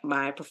look at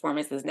my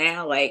performances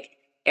now. Like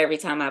every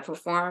time I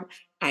perform,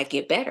 I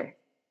get better.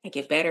 I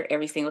get better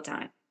every single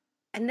time.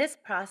 and this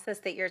process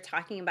that you're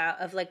talking about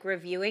of like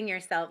reviewing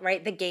yourself,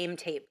 right? The game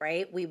tape,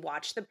 right? We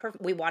watch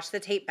the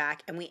tape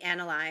back and we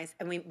analyze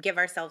and we give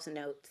ourselves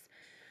notes.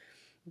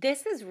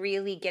 This is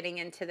really getting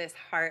into this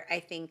heart,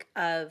 I think,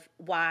 of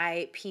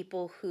why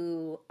people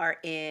who are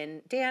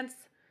in dance,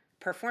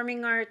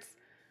 performing arts,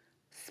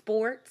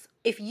 sports,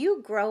 if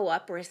you grow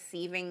up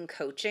receiving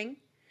coaching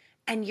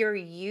and you're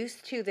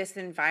used to this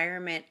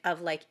environment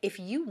of like, if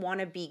you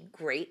want to be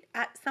great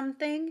at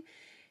something,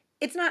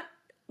 it's not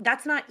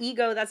that's not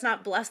ego. That's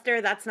not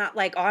bluster. That's not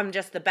like, oh, I'm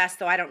just the best,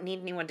 so I don't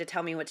need anyone to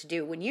tell me what to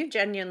do. When you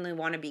genuinely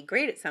want to be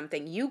great at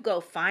something, you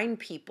go find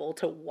people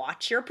to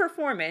watch your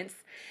performance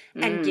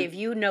and give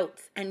you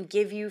notes and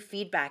give you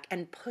feedback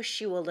and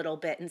push you a little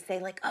bit and say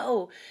like,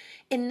 oh,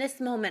 in this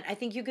moment, I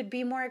think you could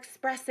be more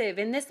expressive.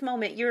 In this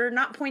moment, you're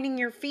not pointing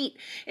your feet.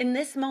 In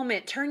this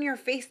moment, turn your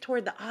face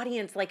toward the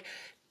audience. Like,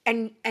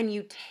 and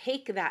you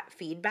take that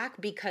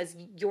feedback because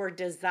your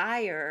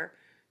desire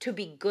to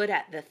be good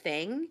at the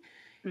thing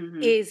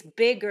is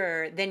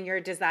bigger than your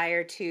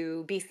desire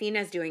to be seen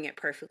as doing it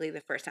perfectly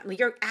the first time. Like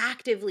you're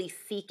actively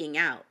seeking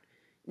out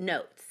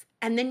notes.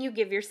 And then you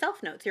give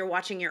yourself notes. You're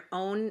watching your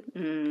own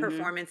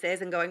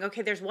performances and going,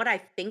 okay, there's what I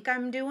think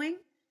I'm doing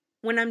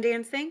when I'm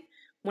dancing,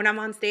 when I'm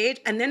on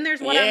stage. And then there's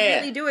what I'm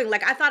really doing.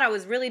 Like I thought I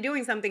was really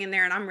doing something in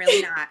there and I'm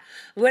really not.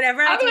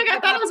 Whenever I take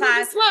hip hop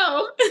class,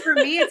 slow. for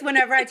me, it's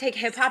whenever I take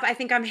hip hop, I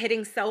think I'm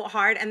hitting so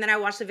hard. And then I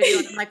watch the video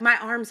and I'm like, my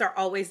arms are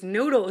always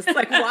noodles.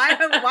 Like, why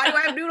do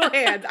I have noodle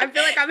hands? I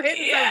feel like I'm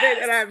hitting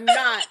something and I'm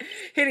not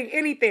hitting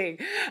anything.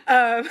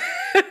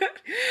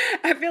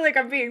 I feel like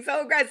I'm being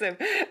so aggressive.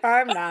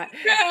 I'm not.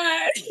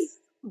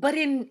 But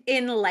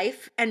in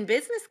life and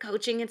business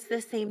coaching, it's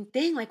the same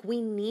thing. Like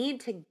we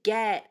need to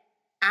get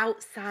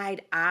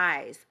outside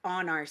eyes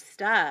on our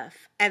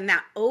stuff and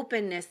that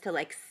openness to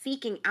like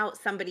seeking out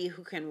somebody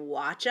who can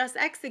watch us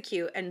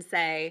execute and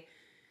say,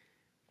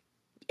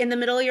 in the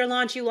middle of your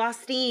launch, you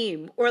lost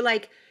steam, or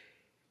like,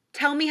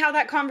 tell me how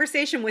that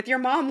conversation with your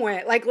mom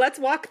went. Like, let's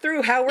walk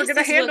through how we're going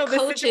to handle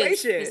this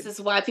situation. This is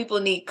why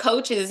people need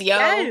coaches, yo.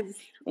 Yes.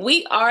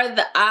 We are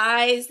the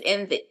eyes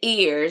and the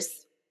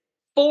ears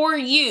for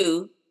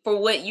you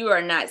for what you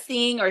are not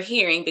seeing or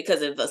hearing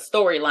because of the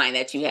storyline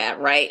that you have,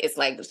 right? It's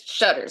like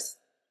shutters.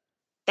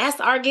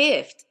 That's our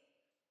gift.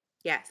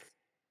 Yes.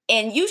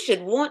 And you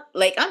should want,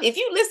 like, if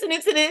you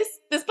listening to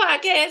this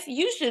podcast,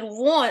 you should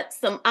want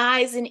some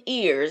eyes and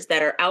ears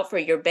that are out for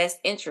your best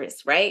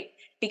interests, right?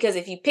 Because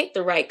if you pick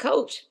the right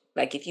coach,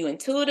 like if you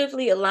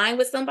intuitively align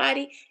with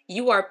somebody,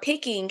 you are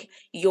picking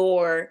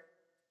your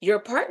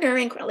partner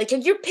and like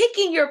you're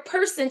picking your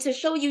person to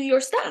show you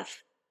your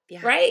stuff,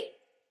 right?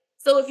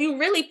 So if you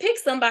really pick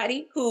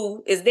somebody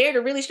who is there to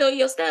really show you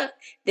your stuff,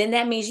 then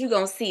that means you're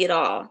going to see it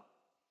all.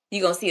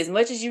 You're going to see as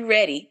much as you're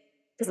ready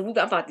because we're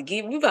about to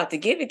give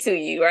it to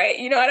you, right?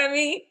 You know what I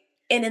mean?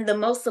 And in the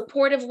most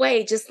supportive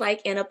way, just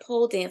like in a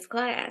pole dance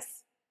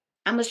class.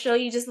 I'm going to show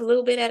you just a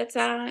little bit at a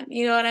time.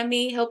 You know what I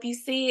mean? Help you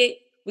see it.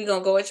 We're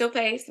going to go at your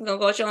pace. We're going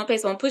to go at your own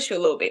pace. I'm going to push you a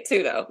little bit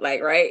too, though.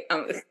 Like, right?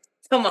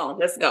 Come on,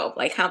 let's go.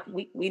 Like,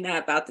 we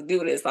not about to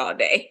do this all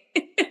day.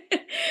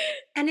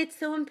 And it's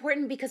so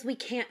important because we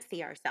can't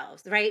see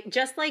ourselves, right?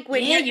 Just like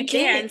when you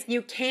dance,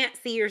 you can't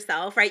see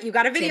yourself, right? You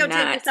got to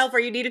videotape yourself or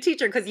you need a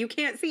teacher because you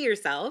can't see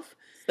yourself.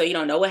 So you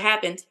don't know what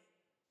happened.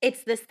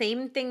 It's the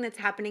same thing that's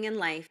happening in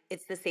life.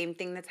 It's the same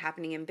thing that's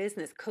happening in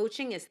business.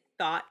 Coaching is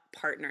thought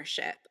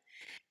partnership.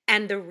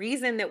 And the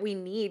reason that we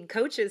need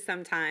coaches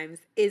sometimes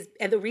is,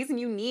 and the reason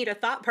you need a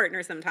thought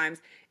partner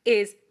sometimes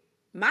is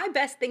my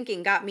best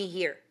thinking got me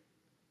here.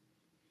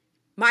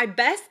 My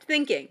best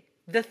thinking,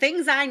 the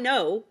things I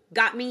know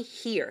got me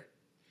here.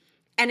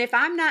 And if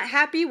I'm not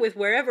happy with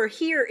wherever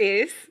here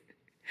is,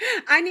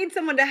 I need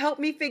someone to help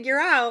me figure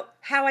out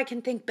how I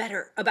can think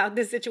better about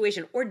this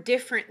situation or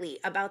differently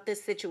about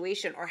this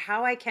situation or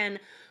how I can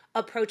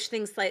approach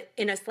things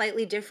in a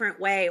slightly different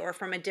way or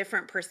from a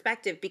different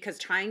perspective, because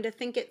trying to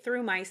think it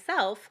through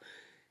myself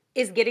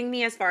is getting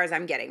me as far as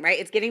I'm getting, right?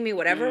 It's getting me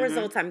whatever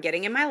results I'm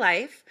getting in my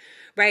life,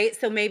 right?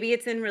 So maybe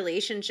it's in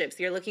relationships.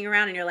 You're looking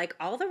around and you're like,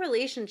 all the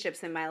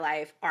relationships in my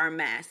life are a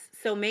mess.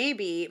 So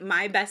maybe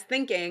my best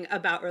thinking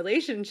about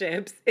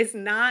relationships is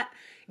not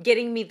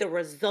getting me the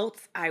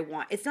results I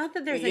want. It's not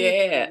that there's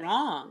anything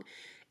wrong.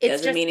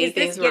 It's just, is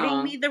this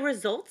getting me the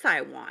results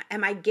I want?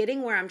 Am I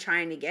getting where I'm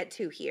trying to get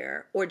to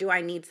here? Or do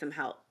I need some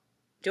help?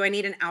 Do I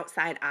need an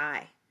outside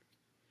eye?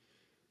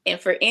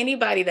 And for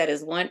anybody that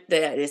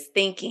is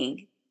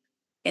thinking,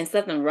 and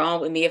something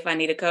wrong with me if I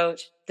need a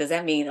coach, does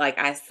that mean like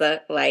I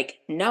suck?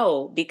 Like,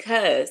 no,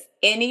 because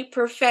any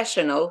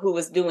professional who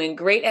is doing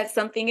great at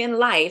something in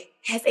life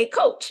has a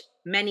coach.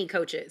 Many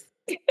coaches.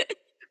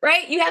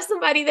 Right? You have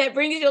somebody that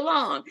brings you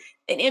along.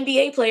 An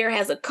NBA player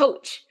has a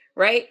coach,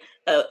 right?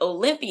 An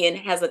Olympian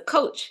has a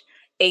coach.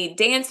 A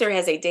dancer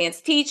has a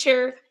dance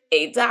teacher.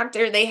 A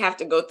doctor, they have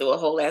to go through a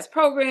whole ass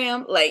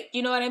program. Like,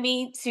 you know what I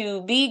mean?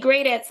 To be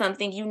great at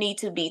something, you need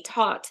to be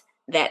taught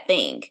that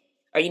thing.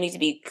 Or you need to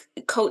be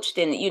coached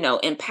and,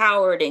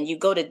 empowered, and you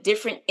go to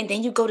different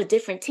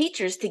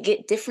teachers to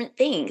get different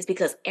things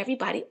because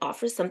everybody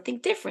offers something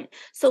different.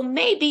 So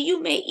maybe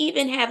you may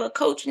even have a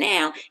coach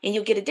now and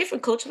you'll get a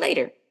different coach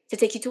later to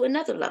take you to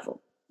another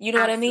level. You know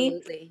what I mean?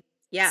 Absolutely.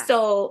 Yeah.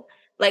 So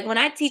like when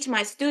I teach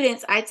my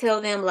students, I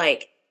tell them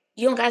like,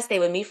 you don't got to stay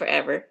with me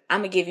forever. I'm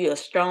going to give you a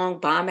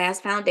strong bomb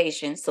ass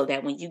foundation so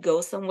that when you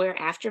go somewhere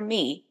after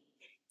me,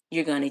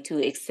 you're going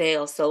to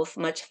excel so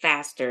much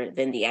faster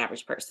than the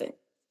average person.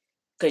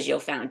 Because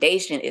your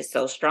foundation is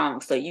so strong.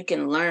 So you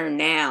can learn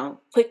now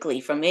quickly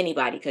from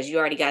anybody because you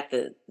already got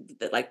the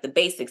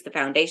basics, the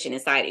foundation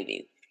inside of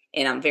you.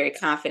 and I'm very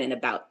confident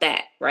about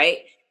that, right?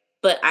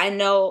 But I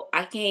know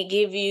I can't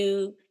give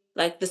you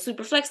like the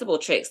super flexible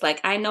tricks.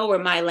 Like I know where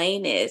my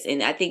lane is.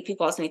 And I think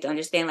people also need to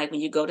understand, like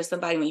when you go to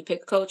somebody, when you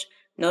pick a coach,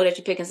 know that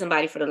you're picking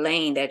somebody for the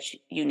lane that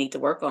you need to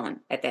work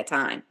on at that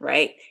time,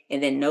 right?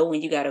 And then know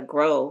when you got to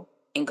grow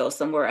and go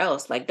somewhere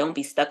else. Like don't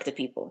be stuck to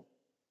people.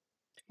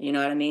 You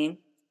know what I mean?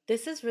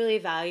 This is really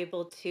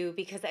valuable too,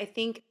 because I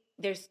think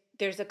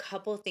there's a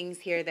couple things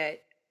here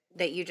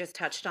that you just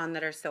touched on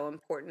that are so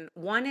important.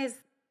 One is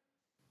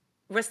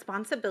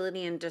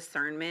responsibility and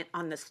discernment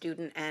on the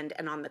student end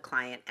and on the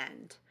client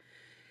end.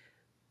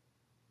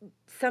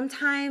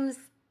 Sometimes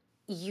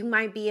you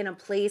might be in a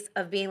place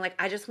of being like,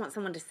 I just want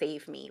someone to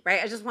save me,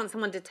 right? I just want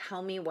someone to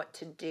tell me what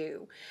to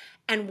do.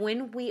 And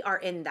when we are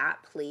in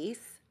that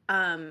place,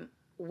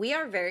 we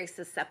are very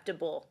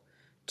susceptible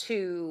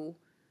to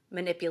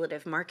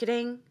manipulative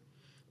marketing.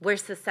 We're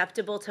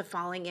susceptible to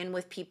falling in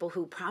with people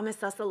who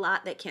promise us a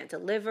lot that can't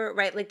deliver,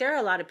 right? Like there are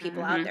a lot of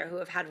people out there who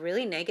have had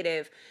really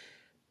negative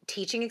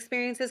teaching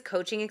experiences,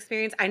 coaching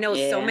experience. I know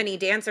so Yeah. many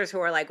dancers who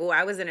are like, oh,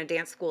 I was in a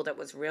dance school that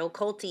was real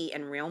culty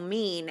and real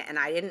mean, and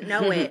I didn't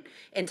know it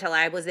until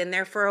I was in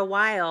there for a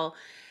while.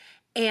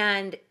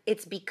 And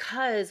it's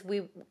because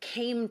we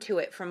came to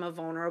it from a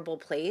vulnerable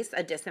place,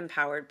 a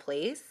disempowered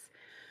place.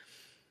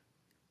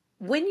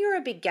 When you're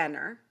a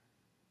beginner,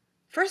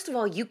 first of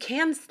all, you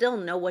can still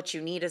know what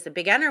you need as a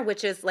beginner,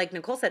 which is, like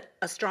Nicole said,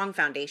 a strong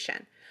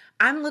foundation.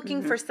 I'm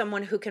looking for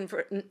someone who can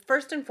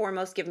first and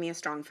foremost give me a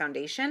strong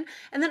foundation,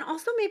 and then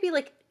also maybe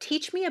like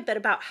teach me a bit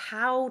about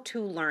how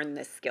to learn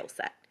this skill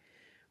set.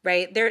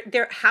 Right?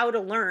 There how to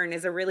learn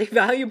is a really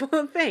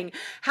valuable thing.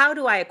 How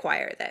do I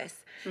acquire this?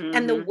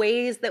 And the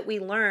ways that we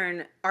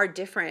learn are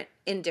different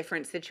in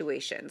different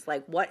situations.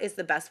 Like, what is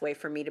the best way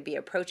for me to be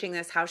approaching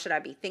this? How should I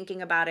be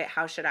thinking about it?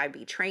 How should I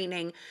be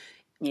training?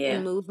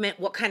 Yeah. Movement,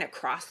 what kind of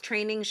cross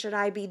training should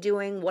I be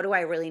doing? What do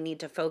I really need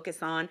to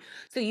focus on?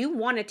 So you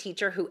want a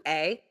teacher who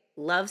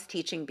loves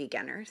teaching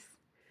beginners,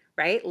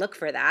 right? Look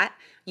for that.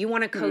 You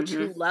want a coach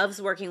who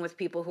loves working with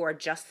people who are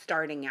just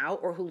starting out,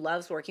 or who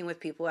loves working with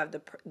people who have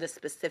the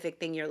specific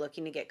thing you're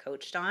looking to get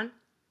coached on.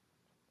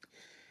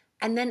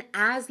 And then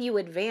as you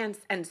advance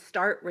and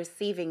start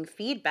receiving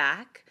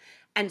feedback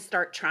and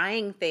start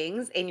trying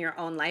things in your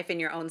own life, in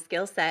your own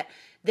skill set,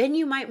 then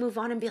you might move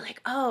on and be like,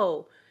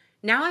 oh,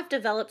 now I've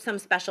developed some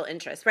special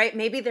interests, right?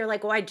 Maybe they're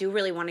like, oh, I do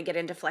really want to get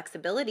into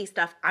flexibility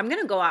stuff. I'm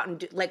going to go out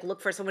and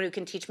look for someone who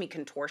can teach me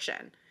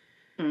contortion.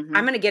 I'm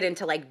going to get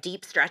into like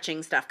deep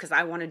stretching stuff because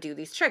I want to do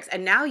these tricks.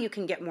 And now you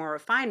can get more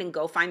refined and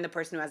go find the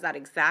person who has that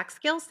exact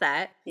skill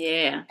set.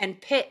 Yeah. And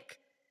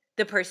pick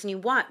the person you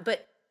want.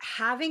 But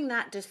having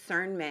that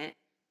discernment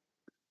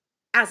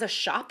as a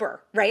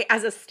shopper, right?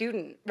 As a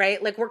student,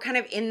 right? Like we're kind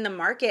of in the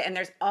market and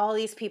there's all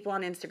these people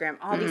on Instagram,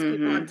 all these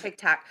people on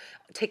TikTok,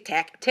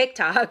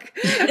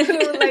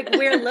 who like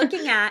we're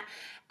looking at,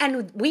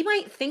 and we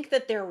might think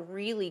that they're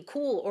really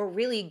cool or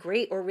really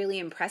great or really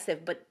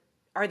impressive, but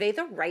are they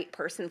the right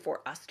person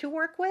for us to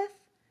work with?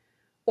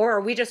 Or are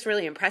we just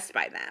really impressed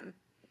by them?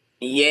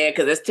 Yeah,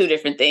 because it's two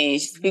different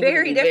things. People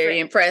can be very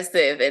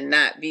impressive and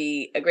not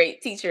be a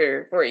great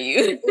teacher for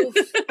you. Oof,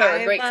 or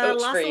a great I've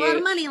coach lost for a lot of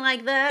you. money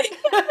like that.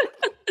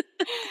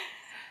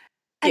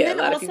 And Yeah, a then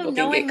lot of also people can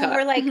get knowing when caught.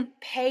 we're like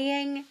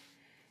paying,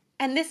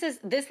 and this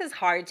is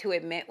hard to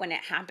admit when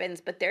it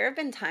happens, but there have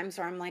been times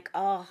where I'm like,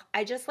 oh,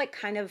 I just like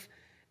kind of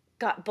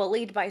got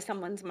bullied by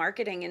someone's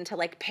marketing into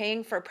like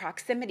paying for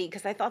proximity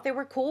because I thought they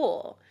were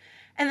cool.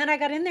 And then I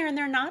got in there and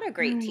they're not a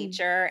great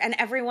teacher. And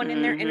everyone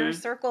in their inner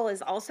circle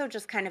is also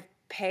just kind of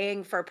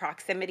paying for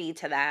proximity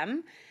to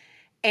them.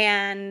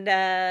 And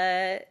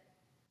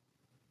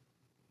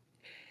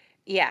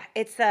yeah,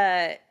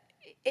 it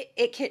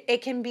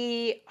can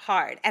be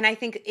hard. And I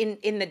think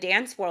in the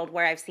dance world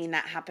where I've seen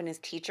that happen is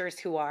teachers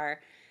who are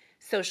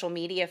social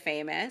media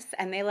famous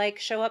and they like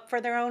show up for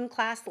their own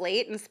class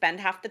late and spend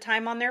half the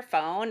time on their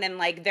phone, and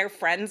like their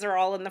friends are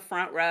all in the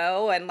front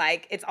row and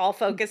like it's all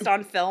focused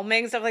on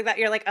filming, stuff like that.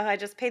 You're like, oh, I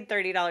just paid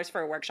 $30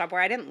 for a workshop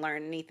where I didn't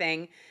learn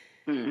anything.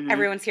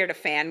 Everyone's here to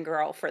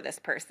fangirl for this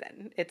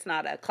person. It's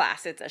not a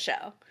class, it's a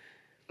show.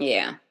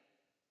 Yeah,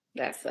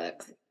 that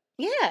sucks.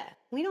 Yeah,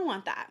 we don't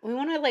want that. We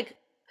want to like,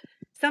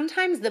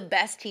 sometimes the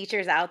best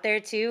teachers out there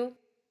too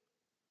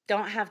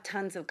don't have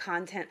tons of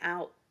content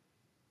out.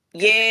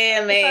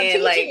 Yeah,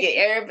 man. Like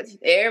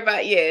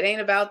everybody. Yeah, it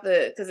ain't about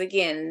because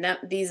again,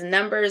 these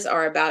numbers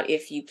are about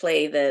if you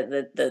play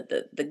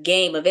the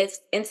game of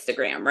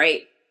Instagram,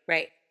 right?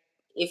 Right.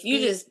 If you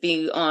just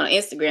be on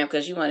Instagram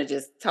because you want to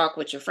just talk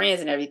with your friends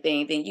and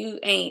everything, then you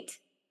ain't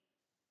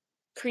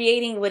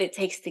creating what it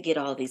takes to get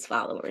all these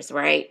followers,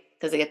 right?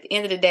 Because at the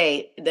end of the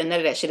day, none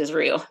of that shit is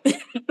real.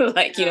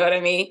 Like, you know what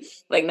I mean?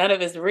 Like, none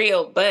of it's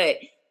real, but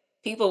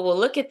people will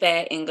look at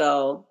that and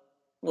go,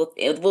 well,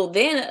 it will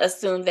then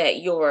assume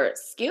that your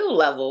skill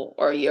level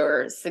or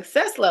your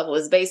success level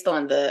is based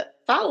on the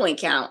following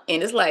count.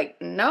 And it's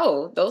like,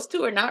 no, those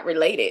two are not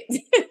related.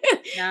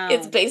 No.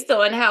 It's based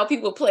on how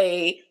people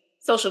play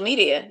social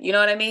media. You know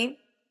what I mean?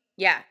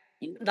 Yeah.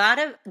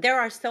 There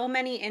are so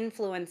many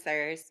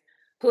influencers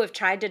who have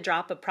tried to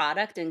drop a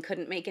product and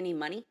couldn't make any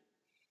money.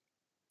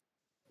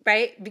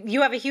 Right?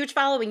 You have a huge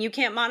following, you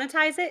can't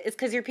monetize it. It's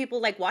because your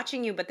people like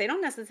watching you, but they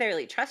don't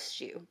necessarily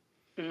trust you.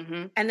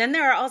 Mm-hmm. And then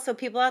there are also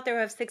people out there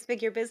who have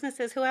 6-figure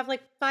businesses who have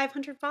like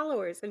 500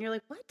 followers. And you're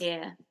like, what?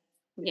 Yeah.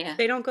 Yeah.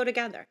 They don't go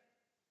together.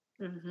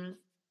 Mm-hmm.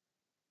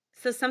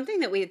 So something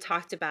that we had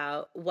talked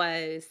about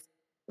was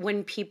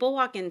when people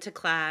walk into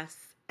class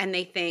and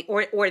they think,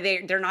 or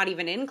they're not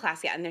even in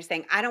class yet, and they're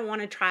saying, I don't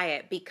want to try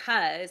it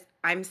because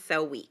I'm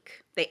so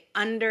weak. They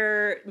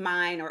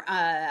undermine or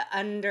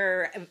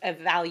under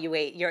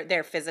evaluate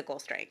their physical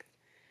strength.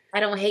 I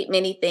don't hate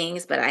many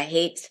things, but I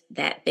hate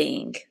that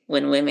thing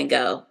when women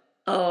go,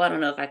 oh, I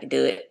don't know if I could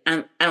do it.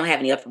 I don't have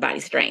any upper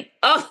body strength.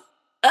 Oh,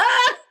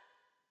 ah!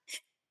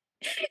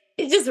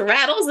 It just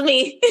rattles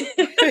me.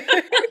 So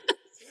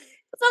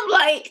I'm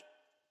like,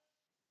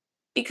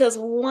 because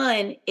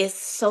one is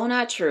so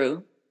not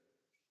true.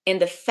 And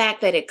the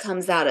fact that it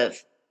comes out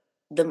of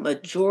the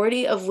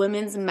majority of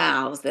women's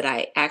mouths that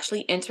I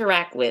actually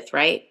interact with,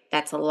 right?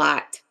 That's a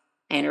lot.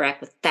 I interact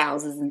with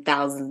thousands and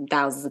thousands and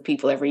thousands of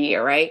people every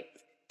year, right?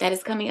 That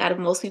is coming out of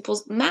most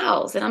people's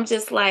mouths. And I'm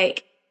just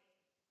like,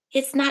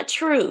 it's not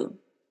true.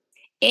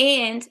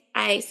 And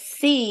I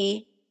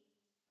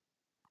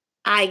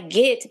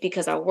get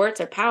because our words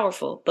are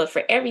powerful, but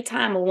for every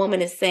time a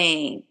woman is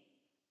saying,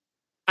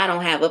 I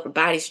don't have upper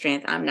body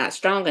strength, I'm not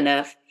strong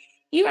enough,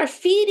 you are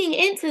feeding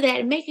into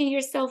that and making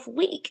yourself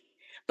weak.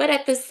 But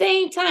at the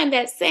same time,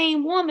 that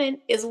same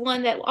woman is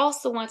one that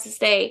also wants to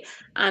say,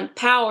 I'm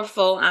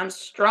powerful, I'm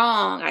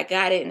strong, I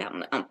got it,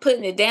 and I'm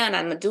putting it down,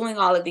 I'm doing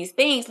all of these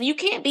things. You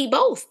can't be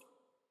both.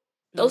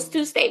 Those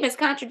two statements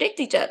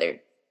contradict each other.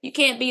 You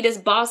can't be this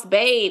boss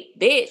babe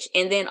bitch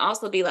and then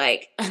also be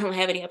like, I don't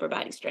have any upper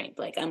body strength,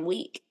 like I'm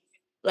weak.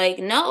 Like,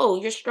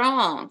 no, you're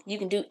strong. You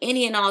can do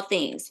any and all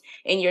things.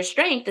 And your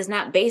strength is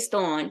not based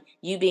on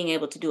you being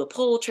able to do a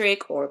pole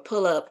trick or a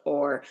pull up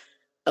or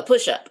a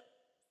push up.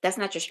 That's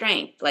not your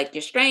strength. Like,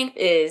 your strength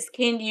is,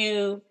 can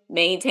you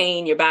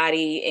maintain your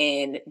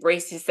body and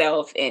brace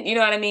yourself? And you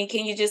know what I mean?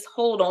 Can you just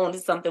hold on to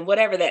something,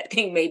 whatever that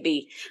thing may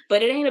be?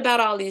 But it ain't about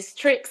all these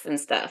tricks and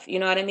stuff. You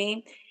know what I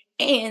mean?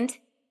 And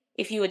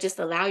if you would just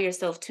allow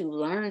yourself to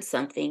learn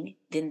something,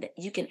 then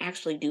you can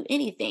actually do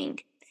anything.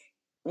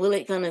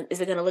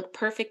 Is it gonna look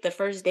perfect the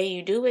first day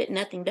you do it?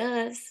 Nothing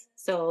does.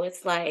 So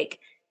it's like,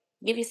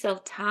 give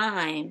yourself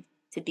time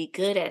to be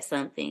good at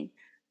something,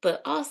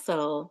 but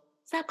also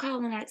stop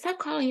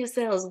calling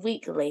yourselves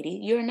weak,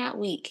 lady. You're not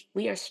weak.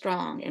 We are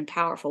strong and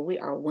powerful. We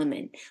are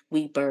women.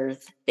 We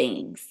birth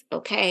things.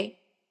 Okay.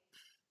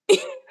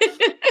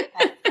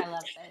 I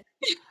love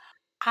this.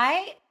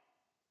 I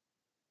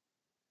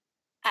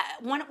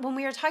when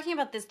we were talking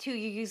about this too,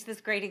 you used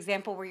this great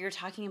example where you're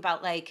talking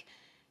about like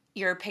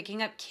you're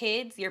picking up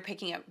kids, you're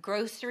picking up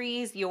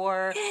groceries,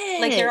 you're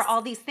like there are Yes.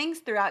 all these things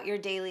throughout your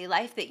daily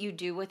life that you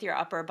do with your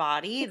upper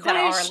body that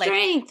Requires are like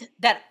strength.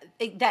 that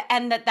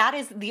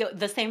is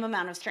the same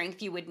amount of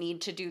strength you would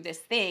need to do this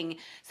thing.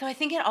 So I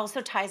think it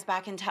also ties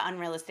back into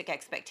unrealistic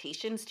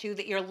expectations too,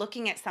 that you're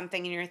looking at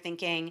something and you're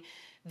thinking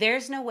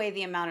there's no way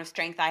the amount of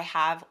strength I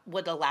have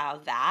would allow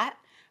that.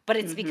 But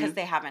it's because Mm-hmm.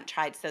 they haven't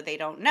tried, so they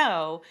don't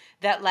know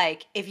that,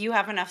 like, if you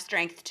have enough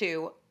strength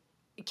to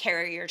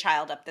carry your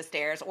child up the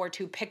stairs or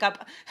to pick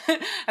up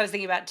I was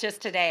thinking about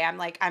just today,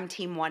 I'm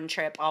team one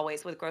trip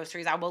always with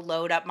groceries. I will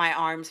load up my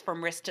arms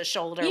from wrist to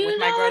shoulder with You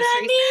my know what I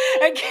groceries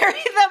and mean?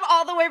 carry them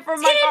all the way from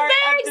 10 my car up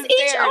bags the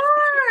each stairs.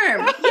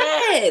 arm.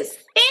 Yes.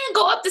 And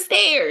go up the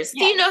stairs.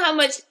 Do you Yes. know how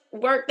much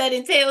work that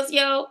entails,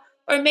 yo?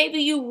 Or maybe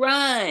you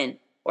run.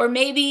 Or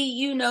maybe,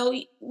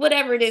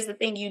 whatever it is, the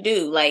thing you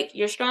do. Like,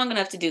 you're strong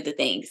enough to do the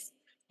things.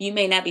 You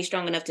may not be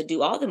strong enough to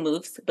do all the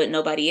moves, but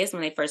nobody is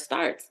when they first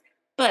start.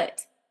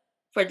 But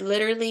for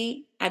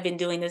literally, I've been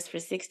doing this for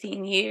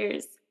 16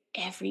 years.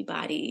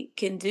 Everybody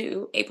can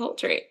do a pole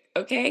trick.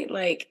 Okay.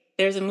 Like,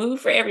 there's a move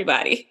for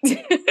everybody.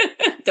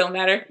 Don't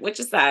matter what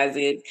your size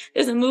is.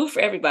 There's a move for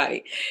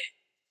everybody.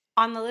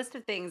 On the list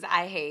of things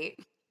I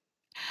hate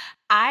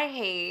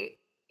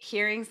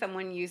hearing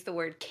someone use the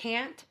word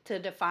can't to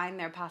define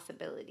their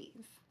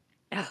possibilities.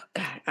 Oh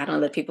God, I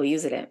don't let people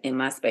use it in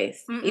my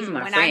space. Even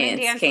my When I'm in friends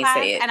dance can't class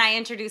say it. and I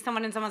introduce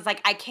someone and someone's like,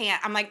 I can't,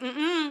 I'm like,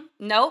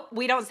 nope,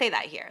 we don't say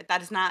that here.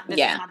 This is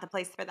Yeah. not the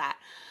place for that.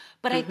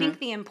 But I Mm-hmm. think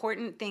the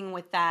important thing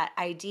with that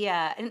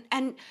idea,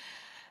 and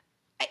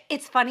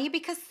it's funny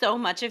because so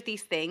much of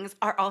these things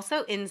are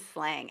also in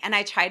slang. And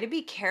I try to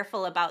be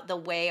careful about the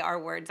way our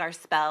words are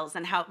spells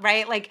and how,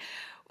 right?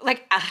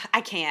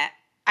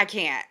 I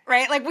can't,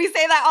 right? Like we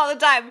say that all the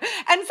time.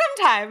 And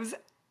sometimes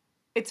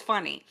it's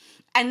funny.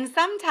 And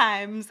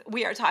sometimes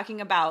we are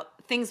talking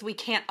about things we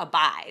can't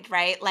abide,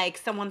 right? Like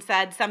someone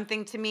said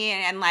something to me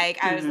and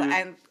like I was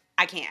Mm-hmm.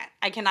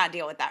 I cannot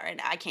deal with that right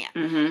now.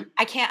 Mm-hmm.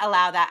 I can't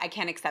allow that. I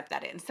can't accept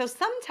that in. So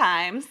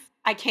sometimes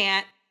I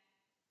can't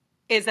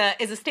is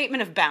a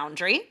statement of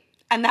boundary,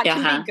 and that can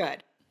be Uh-huh.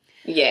 good.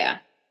 Yeah.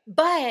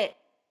 But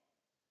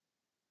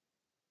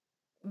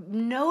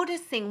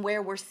noticing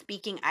where we're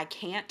speaking I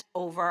can't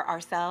over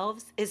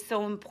ourselves is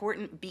so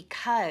important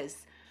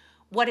because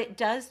what it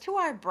does to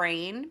our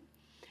brain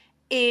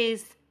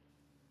is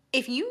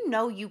if you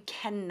know you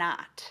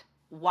cannot,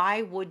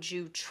 why would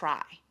you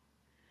try?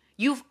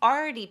 You've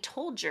already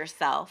told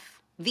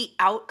yourself the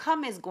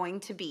outcome is going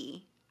to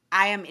be,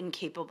 I am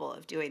incapable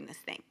of doing this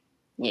thing.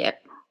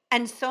 Yep.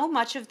 And so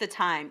much of the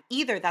time,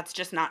 either that's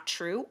just not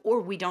true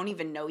or we don't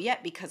even know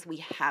yet because we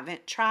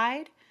haven't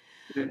tried.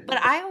 But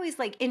I always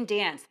in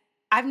dance,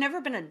 I've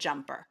never been a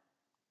jumper.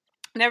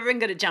 Never been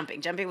good at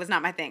jumping. Jumping was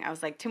not my thing. I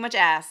was too much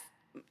ass.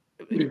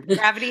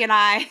 Gravity and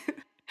I,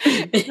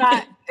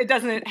 it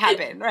doesn't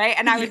happen, right?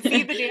 And I would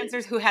see the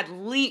dancers who had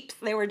leaps.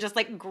 They were just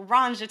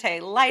grand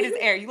jeté, light as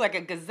air. You like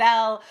a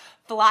gazelle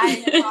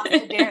flying across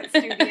the dance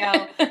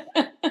studio.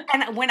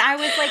 And when I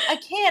was a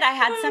kid, I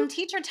had some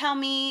teacher tell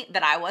me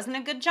that I wasn't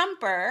a good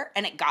jumper,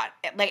 and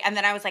and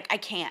then I was I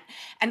can't.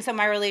 And so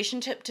my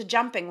relationship to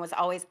jumping was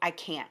always, I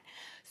can't.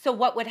 So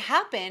what would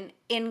happen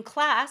in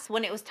class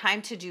when it was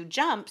time to do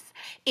jumps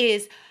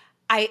is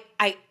I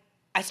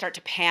start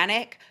to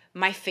panic.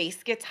 My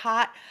face gets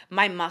hot.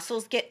 My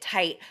muscles get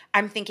tight.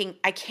 I'm thinking,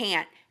 I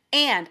can't.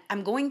 And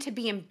I'm going to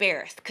be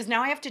embarrassed because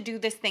now I have to do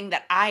this thing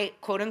that I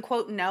quote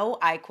unquote know,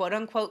 I quote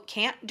unquote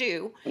can't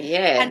do.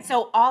 Yeah. And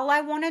so all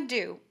I want to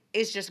do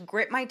is just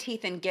grit my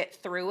teeth and get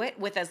through it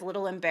with as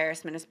little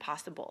embarrassment as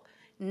possible.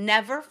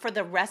 Never for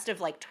the rest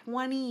of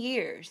 20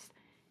 years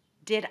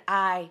did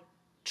I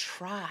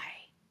try.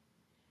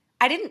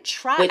 I didn't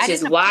try. Which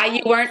is why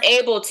you weren't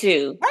able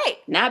to. Right.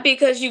 Not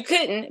because you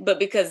couldn't, but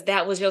because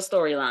that was your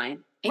storyline.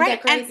 Ain't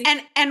that crazy?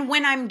 And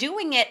when I'm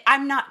doing it,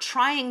 I'm not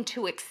trying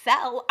to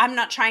excel. I'm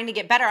not trying to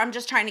get better. I'm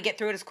just trying to get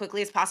through it as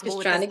quickly as possible.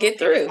 Just trying to get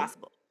through.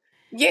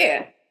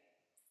 Yeah.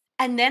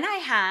 And then I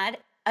had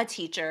a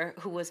teacher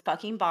who was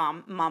fucking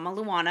bomb, Mama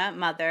Luana,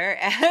 mother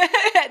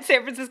at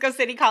San Francisco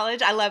City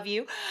College. I love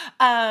you.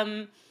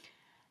 And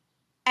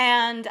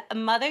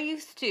mother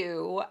used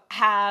to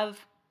have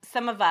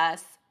some of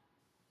us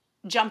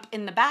jump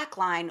in the back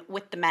line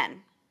with the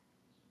men.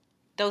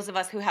 Those of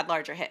us who had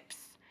larger hips.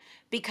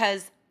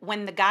 Because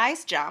when the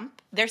guys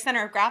jump, their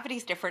center of gravity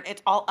is different.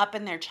 It's all up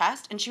in their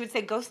chest. And she would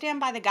say, go stand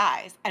by the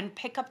guys and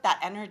pick up that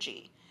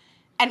energy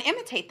and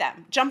imitate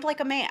them. Jump like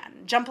a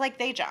man. Jump like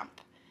they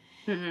jump.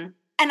 Mm-hmm.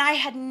 And I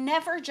had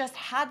never just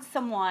had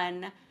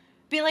someone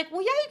be like,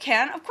 well, yeah, you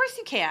can. Of course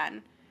you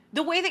can.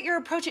 The way that you're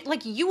approaching,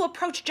 you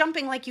approach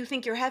jumping like you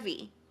think you're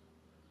heavy.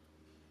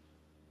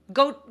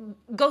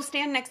 Go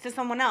stand next to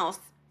someone else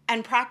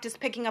and practice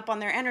picking up on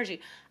their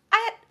energy.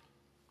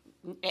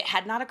 It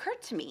had not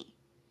occurred to me.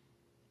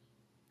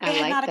 It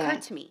had not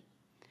occurred to me.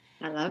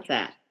 I love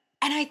that.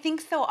 And I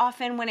think so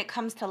often when it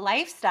comes to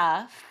life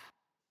stuff,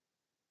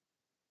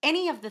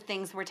 any of the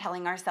things we're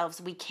telling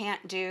ourselves we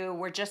can't do,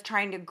 we're just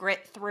trying to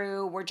grit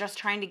through, we're just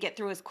trying to get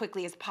through as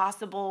quickly as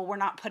possible, we're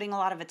not putting a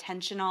lot of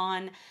attention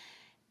on,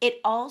 it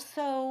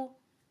also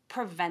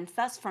prevents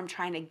us from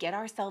trying to get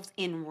ourselves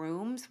in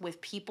rooms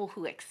with people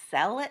who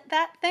excel at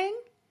that thing,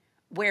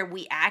 where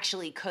we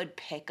actually could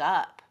pick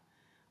up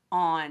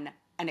on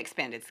an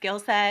expanded skill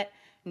set,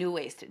 new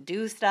ways to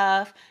do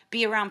stuff,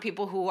 be around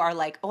people who are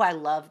oh, I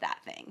love that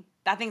thing.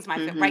 That thing's my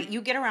favorite, right?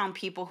 You get around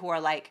people who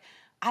are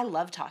I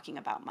love talking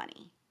about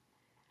money.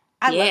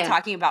 I love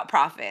talking about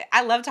profit.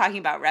 I love talking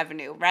about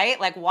revenue, right?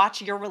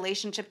 Watch your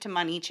relationship to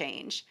money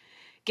change.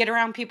 Get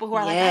around people who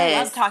are I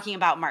love talking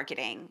about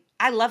marketing.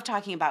 I love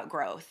talking about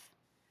growth.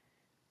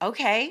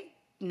 Okay,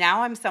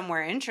 now I'm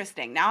somewhere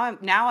interesting.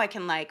 Now I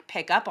can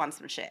pick up on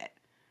some shit.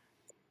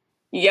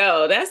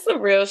 Yo, that's some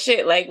real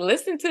shit.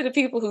 Listen to the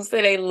people who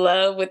say they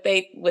love what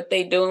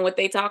they doing, what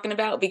they talking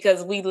about,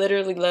 because we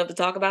literally love to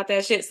talk about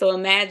that shit. So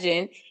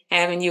imagine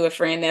having you a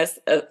friend that's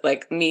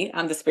like me.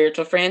 I'm the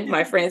spiritual friend,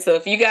 my friend. So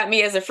if you got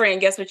me as a friend,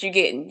 guess what you're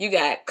getting? You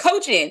got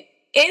coaching,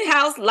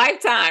 in-house,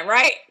 lifetime,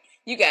 right?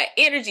 You got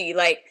energy.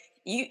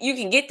 You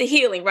can get the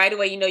healing right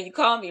away. You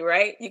call me,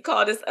 right? You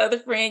call this other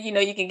friend,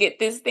 you can get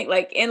this thing.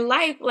 In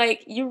life,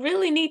 you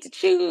really need to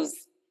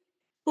choose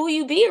who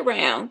you be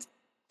around.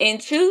 And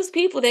choose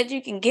people that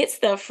you can get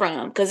stuff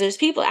from, because there's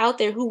people out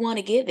there who want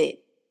to give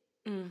it.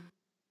 Mm.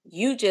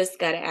 You just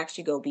got to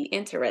actually go be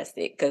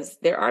interested, because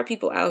there are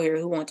people out here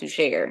who want to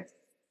share.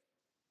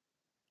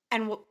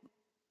 And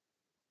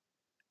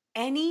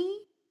any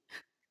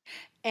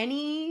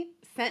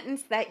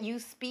sentence that you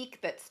speak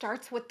that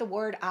starts with the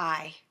word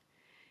I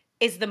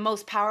is the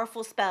most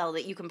powerful spell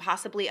that you can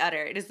possibly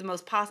utter. It is the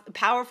most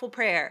powerful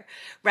prayer,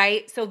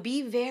 right? So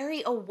be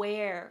very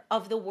aware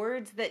of the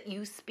words that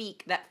you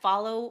speak that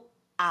follow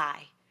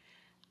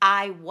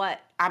what?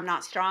 I'm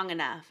not strong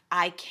enough.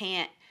 I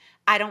can't.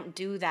 I don't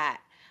do that.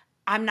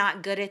 I'm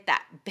not good at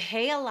that.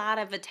 Pay a lot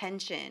of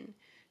attention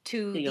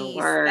to the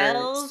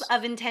spells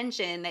of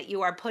intention that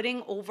you are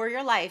putting over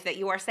your life, that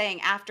you are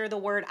saying after the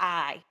word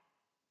I.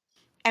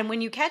 And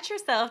when you catch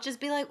yourself, just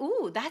be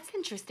ooh, that's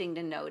interesting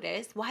to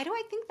notice. Why do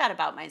I think that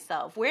about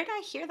myself? Where did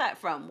I hear that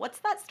from? What's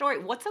that story?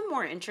 What's a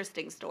more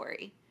interesting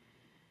story?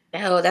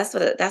 Oh, that's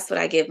what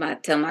I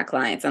tell my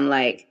clients. I'm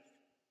like,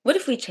 what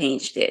if we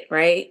changed it,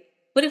 right?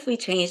 What if we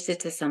changed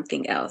it to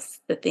something else?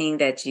 The thing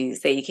that you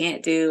say you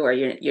can't do, or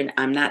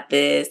I'm not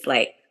this.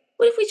 What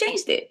if we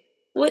changed it?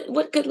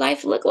 What could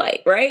life look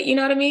like, right? You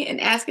know what I mean?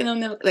 And asking them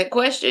that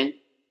question.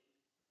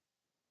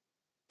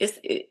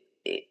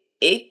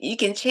 you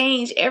can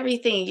change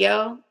everything,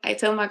 yo. I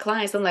tell my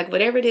clients, I'm like,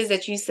 whatever it is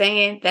that you're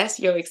saying, that's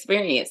your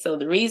experience. So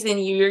the reason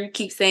you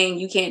keep saying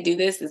you can't do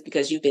this is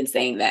because you've been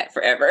saying that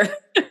forever.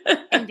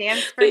 And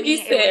dance for Like you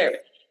me, it was said,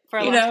 for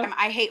a you long know. time.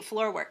 I hate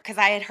floor work because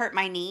I had hurt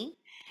my knee.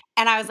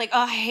 And I was like,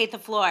 oh, I hate the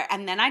floor.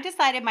 And then I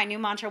decided my new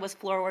mantra was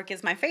floor work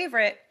is my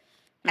favorite.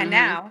 And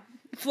now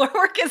floor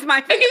work is my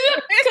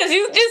favorite. Because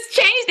you just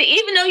changed it,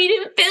 even though you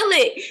didn't feel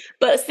it.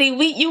 But see,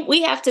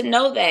 we have to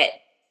know that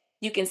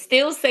you can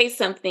still say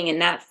something and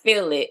not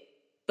feel it,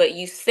 but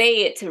you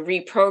say it to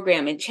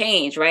reprogram and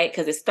change, right?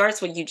 Because it starts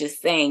with you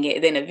just saying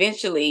it, then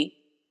eventually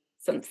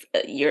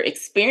your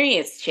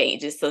experience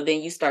changes. So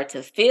then you start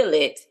to feel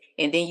it,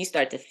 and then you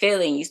start to feel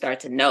it, and you start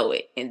to know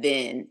it, and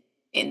then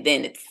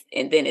it's in.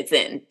 And then it's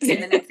in.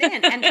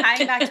 And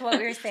tying back to what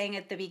we were saying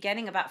at the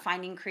beginning about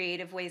finding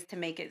creative ways to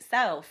make it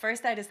so.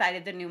 First, I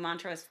decided the new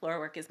mantra was floor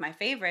work is my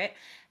favorite.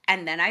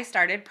 And then I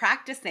started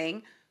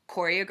practicing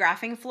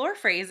choreographing floor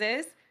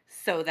phrases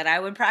so that I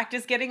would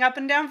practice getting up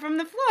and down from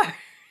the floor.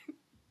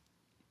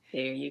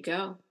 There you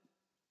go.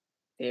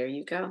 There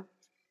you go.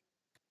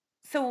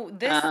 So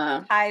this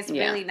ties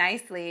really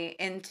nicely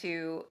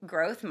into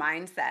growth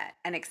mindset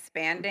and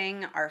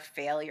expanding our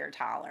failure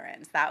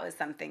tolerance. That was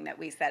something that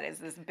we said is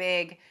this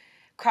big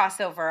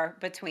crossover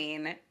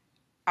between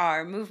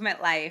our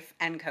movement life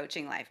and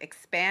coaching life.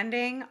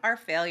 Expanding our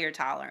failure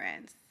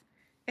tolerance.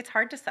 It's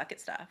hard to suck at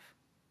stuff.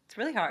 It's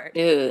really hard.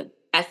 Dude,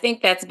 I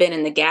think that's been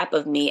in the gap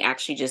of me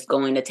actually just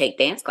going to take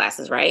dance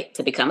classes, right?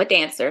 To become a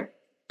dancer.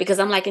 Because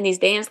I'm like, in these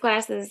dance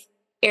classes,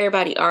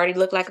 everybody already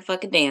look like a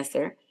fucking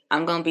dancer.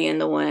 I'm going to be in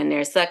the one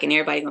there sucking.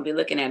 Everybody going to be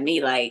looking at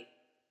me like,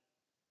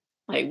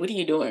 what are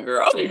you doing,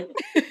 girl?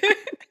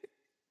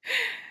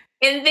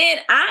 And then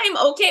I'm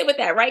okay with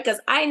that, right? Because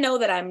I know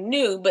that I'm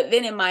new. But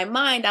then in my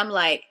mind, I'm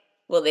like,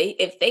 well,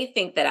 if they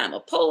think that I'm a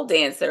pole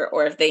dancer,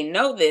 or if they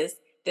know this,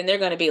 then they're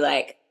going to be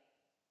like,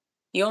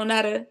 you don't know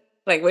how to,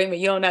 wait a minute,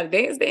 you don't know how to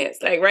dance?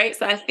 Right?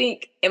 So I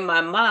think in my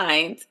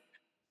mind,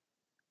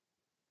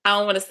 I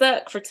don't want to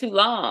suck for too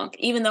long,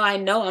 even though I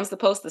know I'm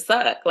supposed to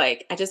suck. I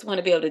just want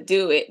to be able to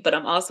do it, but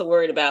I'm also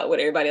worried about what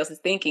everybody else is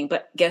thinking.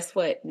 But guess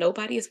what?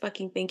 Nobody is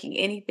fucking thinking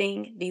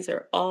anything. These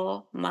are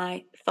all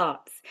my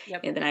thoughts.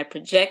 Yep. And then I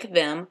project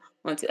them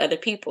onto other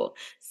people.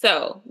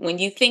 So when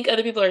you think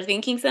other people are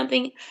thinking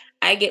something,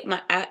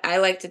 I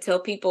like to tell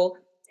people,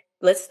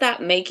 let's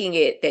stop making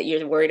it that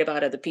you're worried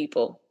about other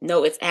people.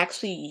 No, it's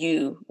actually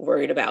you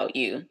worried about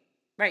you.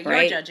 Right,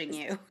 you're judging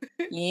you.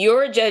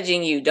 You're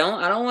judging you.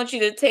 I don't want you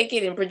to take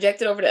it and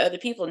project it over to other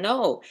people.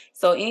 No.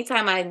 So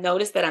anytime I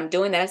notice that I'm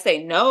doing that, I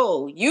say,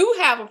 no, you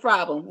have a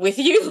problem with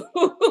you.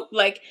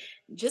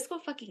 Just go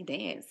fucking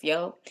dance,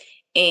 yo.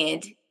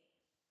 And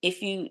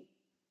if you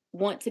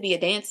want to be a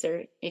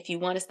dancer, if you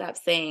want to stop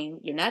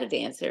saying you're not a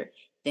dancer,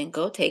 then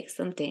go take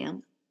some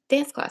damn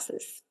dance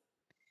classes.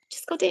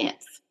 Just go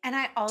dance. And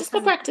I also just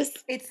go practice.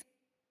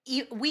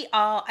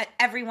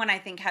 Everyone I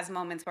think has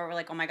moments where we're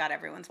like, oh my God,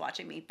 everyone's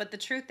watching me. But the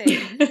truth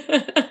is,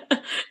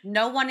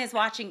 no one is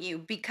watching you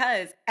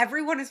because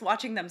everyone is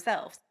watching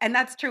themselves. And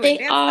that's true in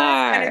dance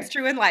class and it's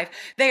true in life.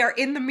 They are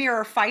in the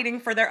mirror fighting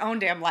for their own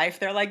damn life.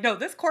 They're like, no,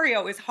 this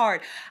choreo is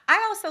hard.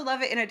 I also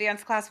love it in a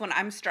dance class when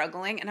I'm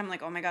struggling and I'm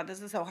like, oh my God,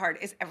 this is so hard.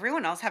 Is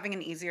everyone else having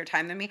an easier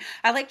time than me?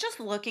 I like just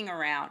looking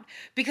around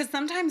because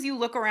sometimes you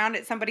look around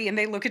at somebody and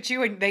they look at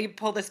you and they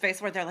pull this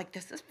face where they're like,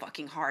 this is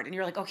fucking hard. And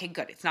you're like, okay,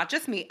 good. It's not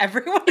just me.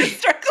 Everyone is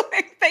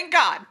struggling. Thank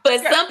God.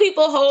 But some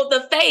people hold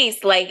the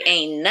face like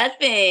ain't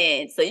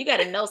nothing. So you got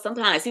to know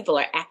sometimes people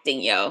are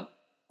acting, yo.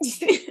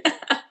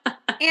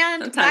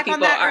 And sometimes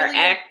people are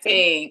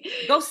acting.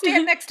 Go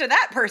stand next to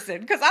that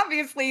person because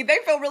obviously they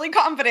feel really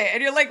confident.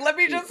 And you're like, let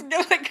me just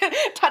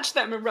touch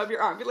them and rub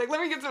your arm. Be like,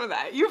 let me get some of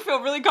that. You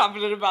feel really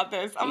confident about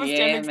this. I'm going to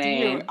stand next to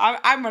you.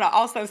 I'm going to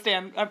also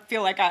stand. I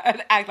feel like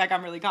act like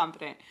I'm really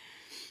confident.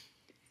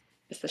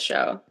 It's a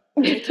show.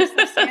 Make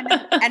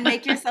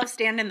yourself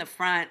stand in the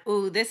front.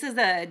 Ooh, this is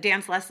a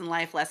dance lesson,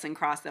 life lesson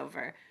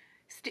crossover.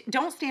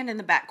 Don't stand in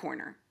the back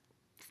corner.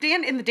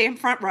 Stand in the damn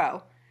front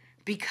row.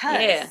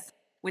 Because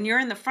when you're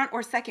in the front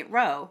or second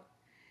row,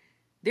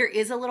 there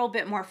is a little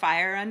bit more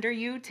fire under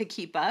you to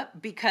keep up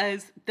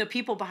because the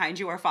people behind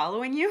you are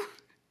following you.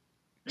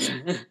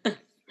 They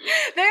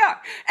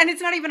are. And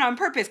it's not even on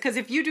purpose because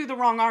if you do the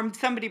wrong arm,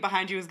 somebody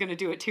behind you is going to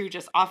do it too,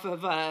 just off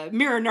of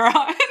mirror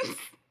neurons.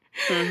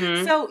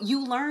 Mm-hmm. So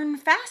you learn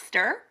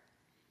faster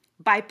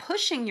by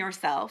pushing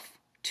yourself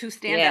to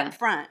stand up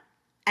front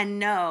and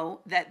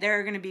know that there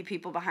are going to be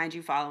people behind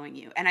you following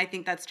you. And I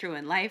think that's true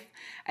in life.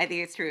 I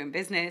think it's true in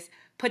business.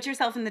 Put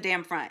yourself in the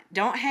damn front.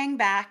 Don't hang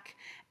back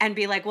and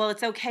be like, well,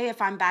 it's okay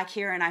if I'm back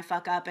here and I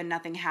fuck up and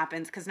nothing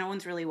happens because no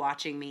one's really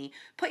watching me.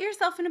 Put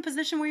yourself in a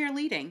position where you're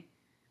leading.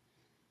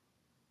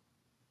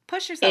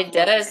 Push yourself.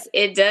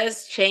 It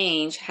does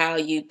change how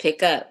you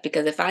pick up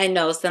because if I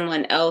know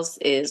someone else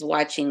is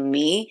watching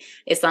me,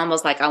 it's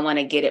almost like I want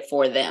to get it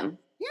for them.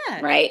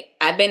 Yeah. Right?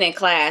 I've been in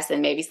class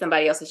and maybe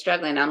somebody else is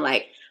struggling. I'm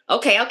like,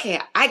 Okay,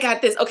 I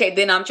got this. Okay,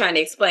 then I'm trying to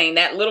explain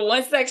that little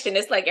one section.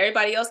 It's like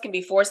everybody else can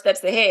be 4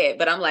 steps ahead,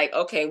 but I'm like,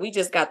 okay, we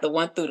just got the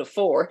 1 through the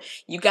 4.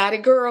 You got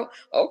it, girl.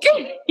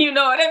 Okay, you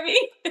know what I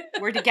mean?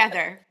 We're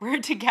together. We're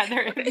together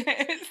in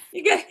this.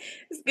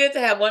 It's good to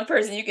have one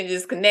person you can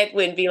just connect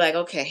with and be like,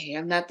 okay,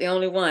 I'm not the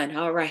only one.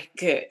 All right,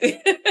 good.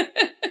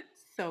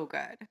 So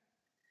good.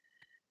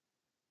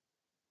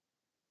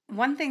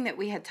 One thing that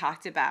we had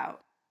talked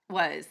about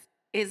was,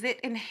 is it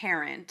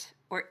inherent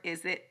or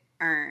is it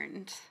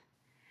earned?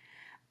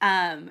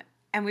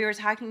 And we were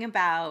talking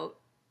about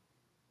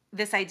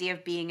this idea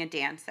of being a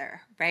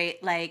dancer,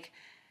 right? Like,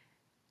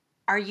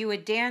 are you a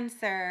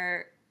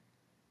dancer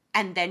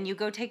and then you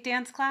go take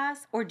dance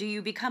class, or do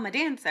you become a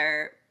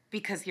dancer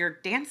because you're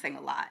dancing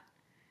a lot?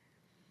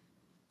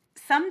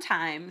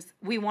 Sometimes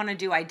we want to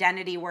do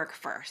identity work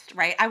first,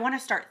 right? I want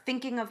to start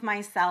thinking of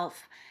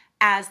myself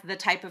as the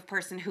type of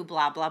person who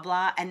blah, blah,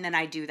 blah, and then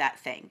I do that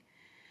thing.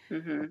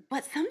 Mm-hmm.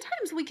 But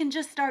sometimes we can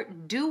just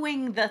start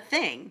doing the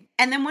thing.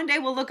 And then one day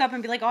we'll look up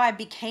and be like, oh, I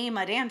became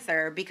a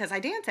dancer because I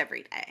dance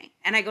every day.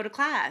 And I go to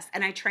class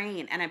and I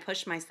train and I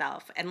push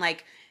myself. And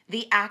like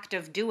the act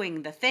of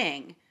doing the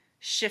thing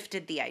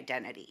shifted the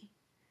identity.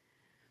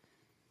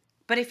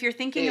 But if you're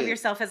thinking of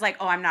yourself as like,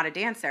 oh, I'm not a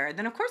dancer,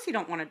 then of course you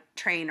don't want to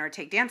train or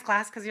take dance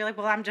class because you're like,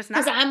 well, I'm just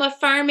not. Because I'm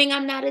affirming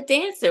I'm not a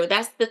dancer.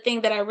 That's the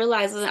thing that I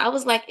realized. I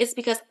was like, it's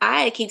because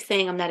I keep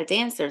saying I'm not a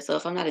dancer. So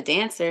if I'm not a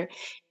dancer,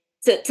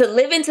 to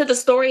live into the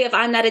story of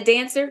I'm not a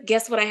dancer,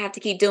 guess what I have to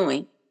keep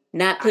doing?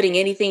 Not putting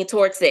anything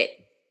towards it.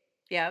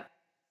 Yep.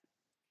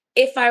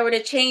 If I were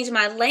to change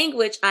my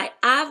language, I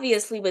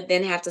obviously would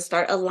then have to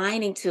start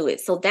aligning to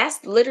it. So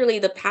that's literally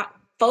the power,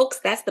 folks,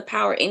 that's the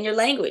power in your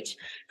language.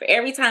 For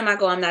every time I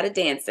go, I'm not a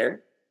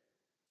dancer,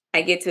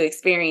 I get to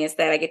experience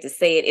that. I get to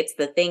say it. It's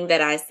the thing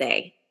that I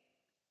say.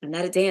 I'm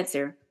not a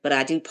dancer, but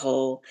I do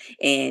pole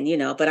and,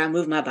 but I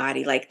move my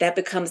body. Like that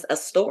becomes a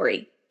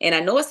story. And I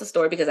know it's a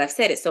story because I've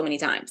said it so many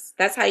times.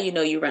 That's how you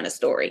know you run a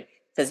story.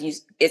 Because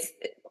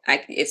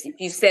if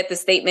you said the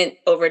statement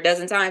over a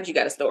dozen times, you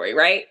got a story,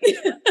 right?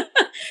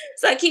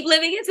 So I keep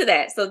living into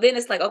that. So then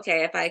it's like,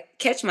 okay, if I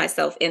catch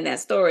myself in that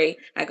story,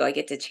 I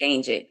get to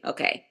change it.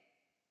 Okay.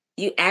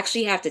 You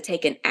actually have to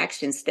take an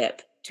action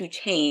step to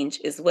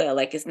change as well.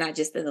 Like it's not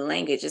just in the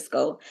language. Just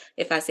go,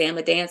 if I say I'm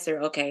a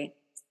dancer, okay,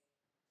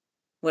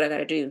 what I got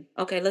to do?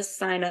 Okay, let's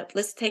sign up.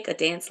 Let's take a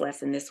dance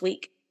lesson this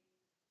week.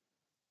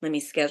 Let me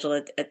schedule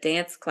a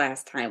dance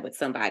class time with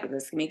somebody.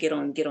 Let me get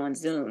on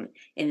Zoom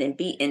and then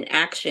be in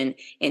action.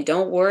 And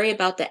don't worry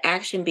about the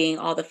action being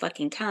all the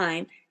fucking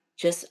time.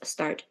 Just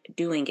start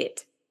doing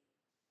it.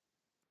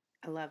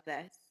 I love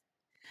this.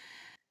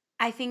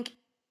 I think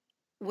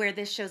where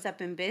this shows up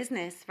in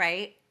business,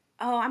 right?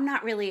 Oh, I'm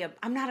not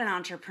an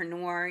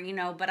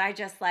entrepreneur, but I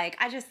just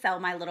sell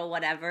my little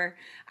whatever.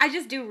 I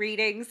just do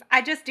readings.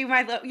 I just do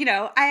my little,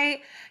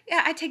 I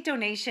take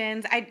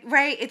donations.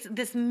 Right? It's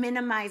this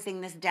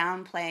minimizing, this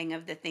downplaying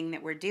of the thing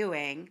that we're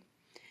doing.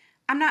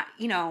 I'm not,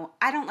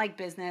 I don't like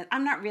business.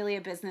 I'm not really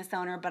a business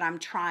owner, but I'm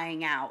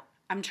trying out.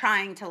 I'm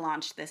trying to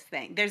launch this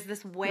thing. There's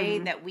this way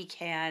that we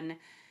can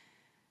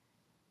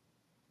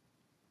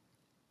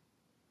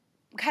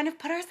kind of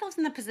put ourselves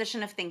in the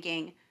position of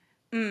thinking,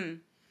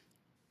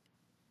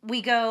 we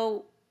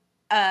go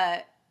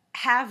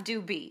have,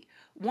 do, be.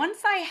 Once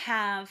I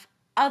have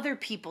other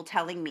people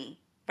telling me,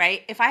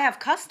 right? If I have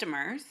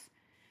customers,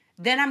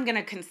 then I'm going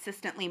to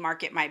consistently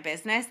market my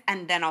business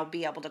and then I'll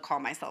be able to call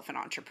myself an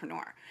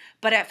entrepreneur.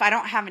 But if I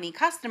don't have any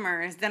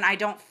customers, then I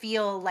don't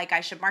feel like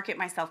I should market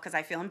myself because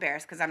I feel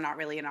embarrassed because I'm not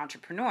really an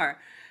entrepreneur.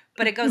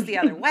 But it goes the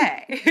other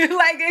way.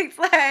 It's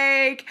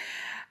like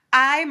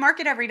I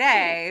market every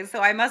day, so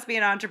I must be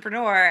an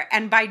entrepreneur.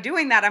 And by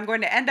doing that, I'm going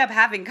to end up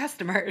having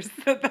customers.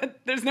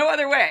 There's no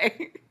other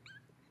way.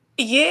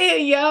 Yeah,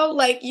 yo,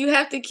 like you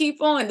have to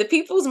keep on. The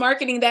people's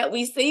marketing that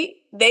we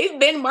see, they've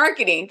been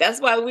marketing.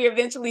 That's why we're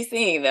eventually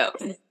seeing them.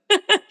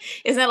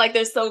 It's not like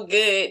they're so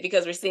good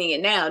because we're seeing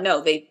it now. No,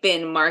 they've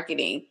been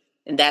marketing.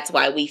 And that's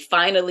why we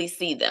finally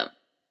see them,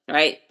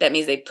 right? That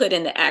means they put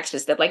in the action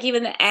step. Like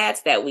even the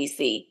ads that we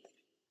see,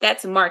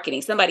 that's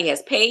marketing. Somebody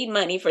has paid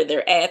money for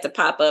their ad to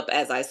pop up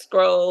as I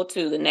scroll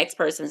to the next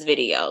person's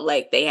video.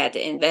 Like they had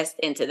to invest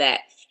into that.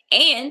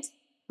 And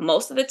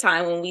most of the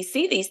time when we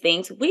see these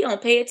things, we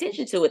don't pay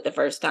attention to it the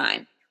first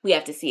time. We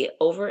have to see it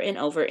over and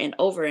over and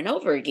over and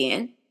over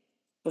again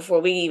before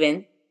we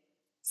even.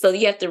 So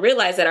you have to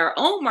realize that our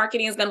own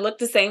marketing is going to look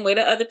the same way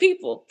to other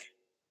people.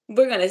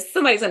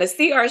 Somebody's going to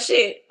see our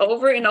shit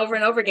over and over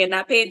and over again,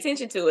 not pay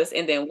attention to us.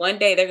 And then one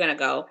day they're going to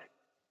go,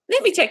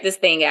 let me check this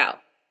thing out.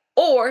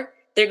 Or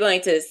they're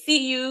going to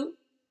see you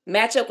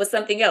match up with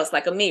something else,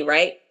 like a me,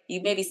 right?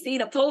 You maybe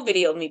seen a pole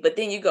video of me, but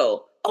then you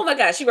go, oh my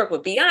gosh, she worked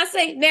with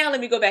Beyonce. Now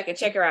let me go back and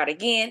check her out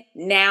again.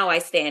 Now I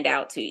stand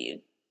out to you.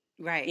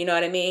 Right. You know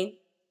what I mean?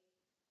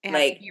 It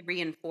has to be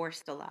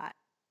reinforced a lot.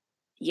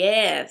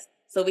 Yes.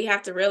 So we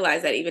have to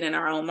realize that even in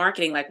our own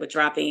marketing, like with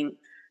dropping,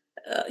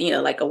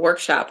 like a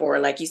workshop or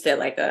like you said,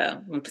 like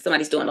when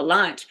somebody's doing a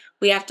launch,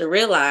 we have to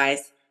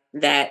realize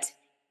that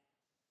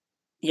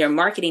your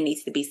marketing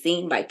needs to be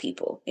seen by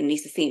people. It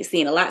needs to be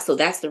seen a lot. So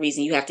that's the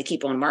reason you have to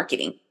keep on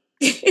marketing.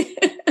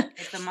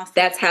 It's the muscle.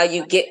 That's how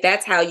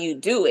you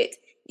do it.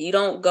 You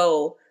don't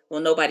go,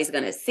 well, nobody's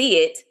going to see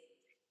it.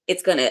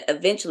 It's going to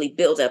eventually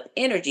build up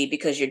energy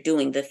because you're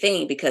doing the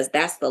thing, because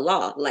that's the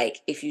law. Like,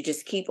 if you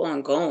just keep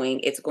on going,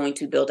 it's going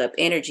to build up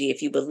energy.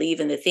 If you believe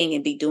in the thing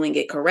and be doing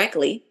it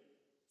correctly,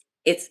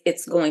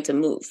 it's going to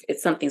move.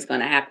 Something's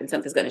going to happen.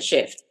 Something's going to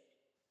shift.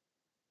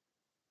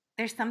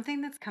 There's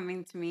something that's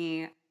coming to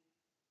me.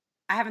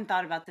 I haven't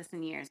thought about this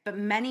in years, but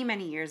many,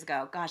 many years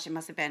ago, gosh, it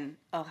must have been,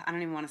 I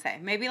don't even want to say,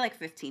 maybe like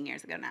 15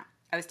 years ago now.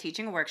 I was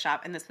teaching a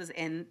workshop, and this was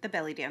in the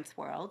belly dance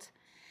world.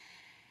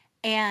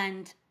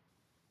 And,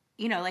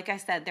 like I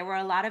said, there were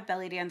a lot of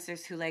belly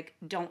dancers who like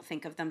don't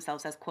think of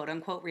themselves as quote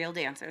unquote real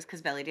dancers,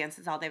 because belly dance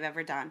is all they've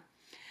ever done.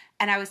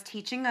 And I was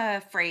teaching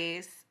a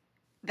phrase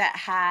that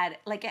had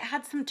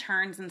some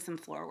turns and some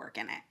floor work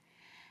in it.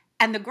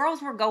 And the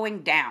girls were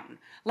going down.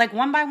 Like,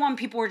 one by one,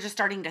 people were just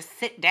starting to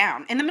sit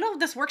down. In the middle of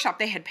this workshop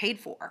they had paid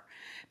for.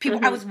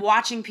 I was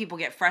watching people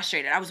get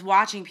frustrated. I was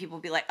watching people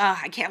be like,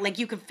 I can't. Like,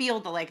 you could feel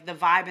the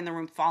vibe in the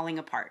room falling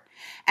apart.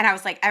 And I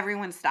was like,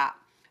 everyone stop.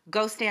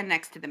 Go stand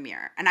next to the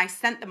mirror. And I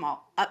sent them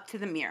all up to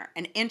the mirror,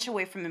 an inch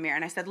away from the mirror.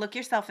 And I said, look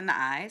yourself in the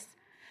eyes.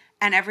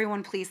 And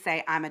everyone please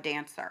say, I'm a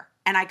dancer.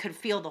 And I could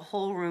feel the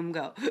whole room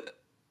go,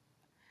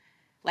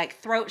 like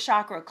throat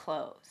chakra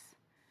close.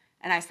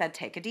 And I said,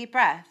 take a deep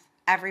breath.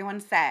 Everyone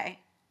say,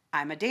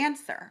 I'm a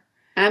dancer.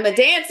 I'm a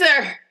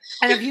dancer.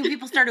 And a few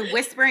people started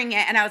whispering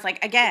it. And I was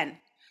like, again.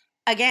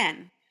 I'm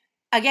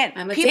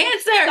a people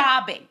dancer.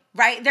 Sobbing,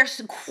 right? They're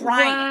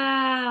crying.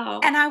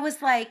 Wow. And I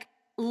was like,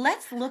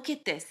 let's look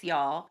at this,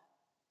 y'all.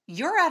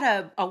 You're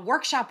at a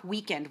workshop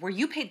weekend where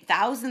you paid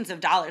thousands of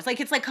dollars. Like,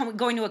 it's like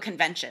going to a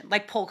convention,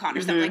 like PoleCon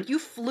or something. Like, you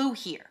flew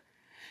here.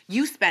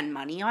 You spend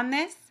money on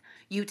this.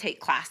 You take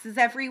classes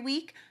every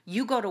week.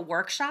 You go to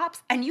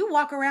workshops, and you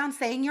walk around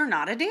saying you're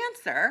not a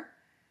dancer.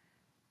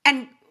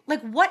 And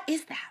like, what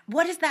is that?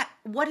 What is that?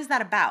 What is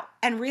that about?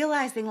 And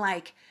realizing,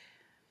 like,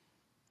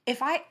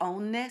 if I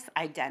own this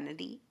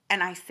identity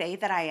and I say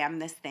that I am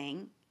this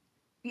thing,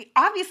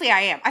 obviously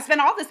I am. I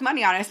spend all this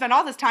money on it. I spend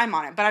all this time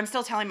on it, but I'm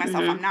still telling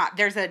myself I'm not.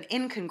 There's an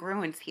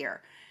incongruence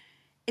here.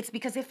 It's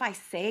because if I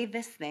say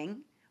this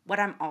thing, what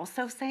I'm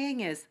also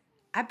saying is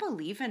I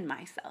believe in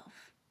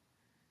myself.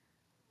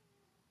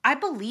 I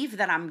believe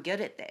that I'm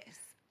good at this.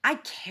 I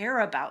care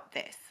about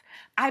this.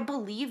 I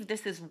believe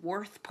this is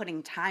worth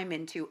putting time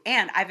into.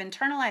 And I've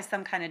internalized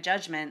some kind of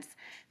judgments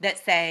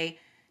that say,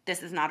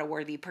 this is not a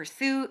worthy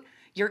pursuit.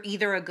 You're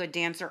either a good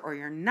dancer or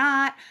you're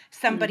not.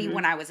 Somebody,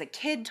 when I was a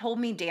kid, told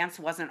me dance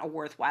wasn't a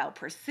worthwhile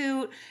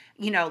pursuit.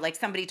 Like,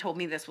 somebody told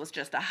me this was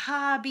just a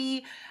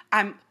hobby.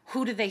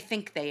 Who do they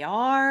think they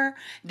are?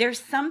 There's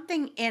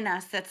something in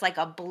us that's like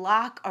a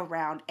block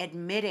around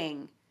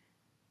admitting,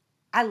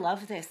 I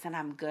love this and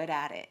I'm good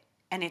at it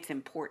and it's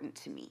important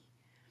to me.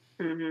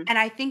 And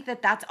I think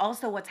that that's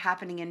also what's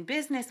happening in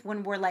business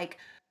when we're like,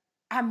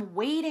 I'm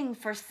waiting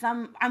for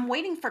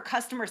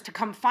customers to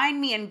come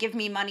find me and give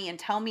me money and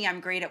tell me I'm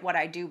great at what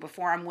I do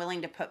before I'm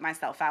willing to put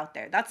myself out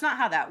there. That's not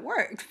how that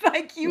works.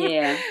 Like, you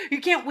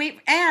can't wait.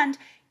 And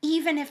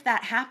even if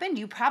that happened,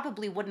 you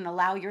probably wouldn't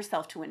allow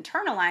yourself to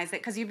internalize it,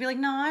 because you'd be like,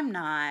 no, I'm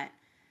not.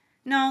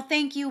 No,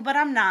 thank you, but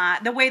I'm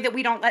not. The way that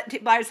we don't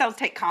let ourselves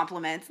take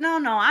compliments. No,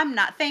 I'm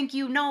not. Thank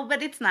you. No,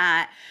 but it's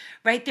not.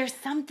 Right? There's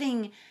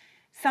something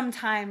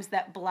sometimes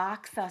that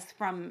blocks us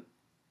from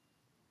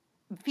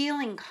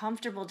feeling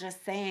comfortable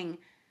just saying,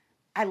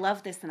 I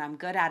love this and I'm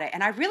good at it.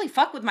 And I really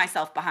fuck with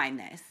myself behind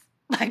this.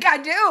 Like, I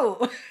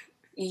do.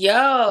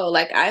 Yo,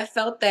 like, I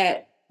felt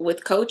that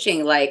with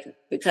coaching, like,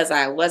 because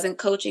I wasn't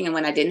coaching, and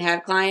when I didn't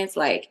have clients,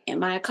 like,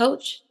 am I a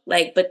coach?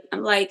 Like, but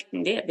I'm like,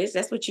 yeah, bitch,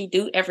 that's what you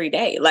do every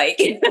day. Like,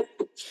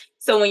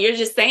 so when you're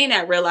just saying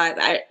that,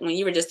 when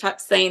you were just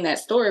saying that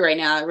story right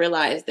now, I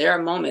realized there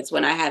are moments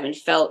when I haven't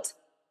felt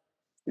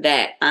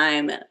that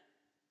I'm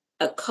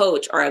a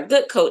coach or a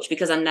good coach,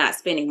 because I'm not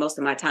spending most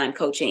of my time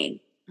coaching,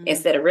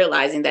 instead of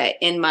realizing that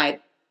in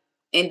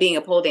being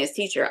a pole dance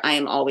teacher, I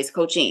am always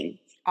coaching.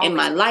 In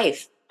my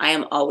life, I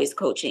am always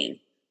coaching.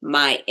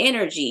 My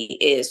energy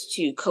is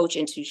to coach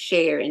and to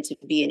share and to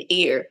be an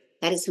ear.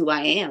 That is who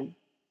I am.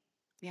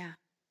 Yeah.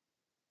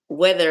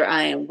 Whether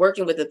I am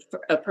working with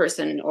a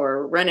person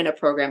or running a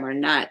program or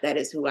not, that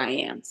is who I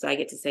am. So I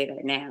get to say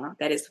that now.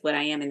 That is what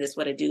I am, and this is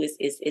what I do.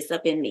 It's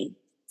up in me.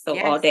 So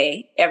all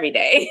day, every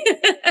day.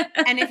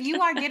 And if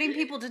you are getting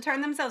people to turn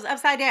themselves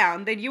upside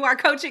down, then you are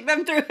coaching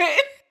them through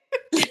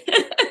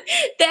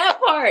it. That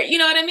part, you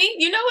know what I mean?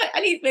 You know what? I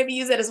need to maybe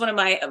use that as one of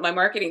my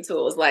marketing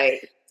tools.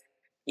 Like,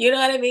 you know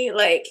what I mean?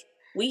 Like,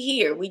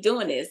 we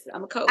doing this.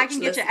 I'm a coach. I can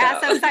get your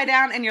ass upside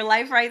down and your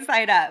life right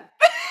side up.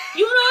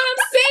 You know what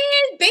I'm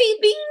saying,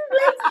 baby?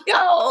 Let's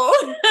go.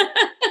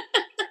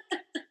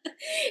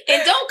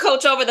 And don't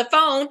coach over the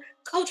phone.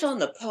 Coach on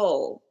the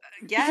pole.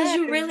 Yes. Because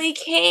you really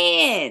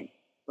can.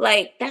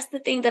 Like, that's the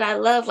thing that I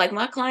love. Like,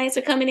 my clients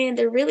are coming in,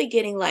 they're really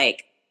getting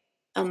like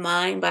a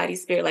mind, body,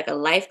 spirit, like a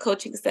life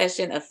coaching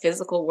session, a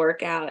physical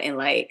workout, and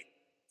like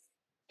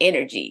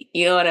energy.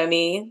 You know what I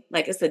mean?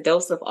 Like it's a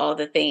dose of all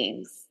the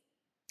things.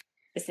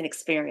 It's an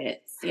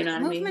experience. You know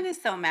what I mean? Movement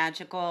is so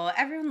magical.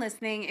 Everyone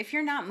listening, if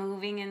you're not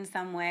moving in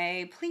some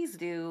way, please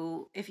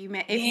do. If you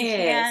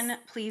can,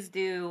 please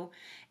do.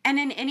 And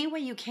in any way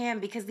you can,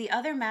 because the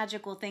other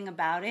magical thing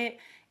about it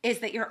is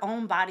that your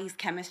own body's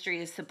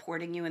chemistry is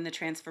supporting you in the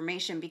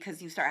transformation,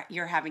 because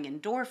you're having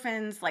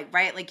endorphins, like,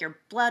 right? Like your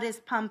blood is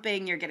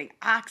pumping, you're getting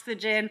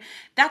oxygen.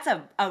 That's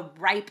a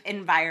ripe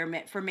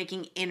environment for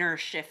making inner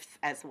shifts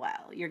as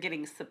well. You're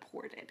getting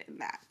supported in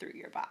that through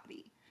your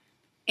body.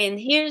 And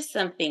here's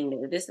something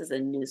new. This is a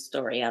new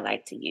story I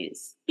like to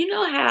use. You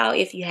know how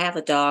if you have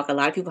a dog, a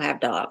lot of people have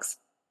dogs.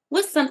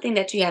 What's something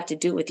that you have to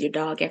do with your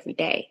dog every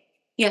day?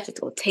 You have to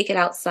go take it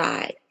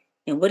outside.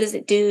 And what does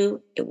it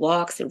do? It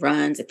walks, it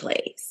runs, it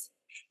plays.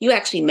 You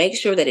actually make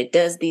sure that it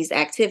does these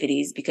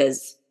activities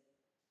because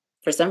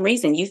for some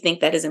reason you think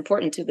that is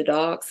important to the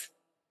dog's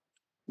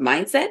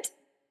mindset,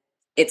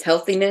 its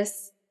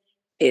healthiness,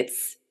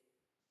 its,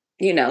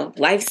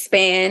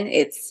 lifespan,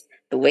 its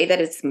the way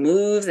that it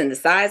moves and the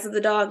size of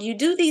the dog. You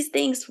do these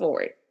things for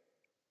it,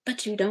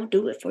 but you don't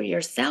do it for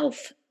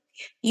yourself.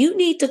 You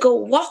need to go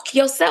walk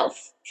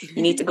yourself.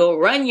 You need to go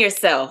run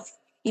yourself.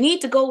 You need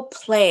to go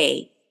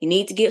play. You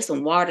need to get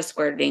some water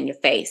squirted in your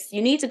face.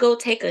 You need to go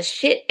take a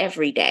shit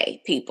every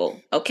day,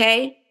 people.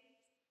 Okay?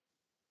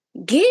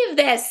 Give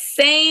that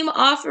same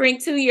offering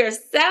to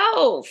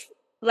yourself.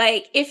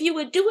 Like, if you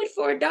would do it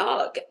for a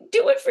dog,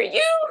 do it for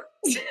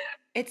you.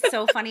 It's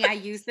so funny. I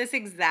use this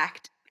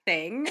exact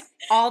thing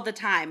all the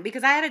time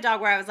because I had a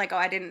dog where I was like, oh,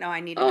 I didn't know I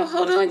needed a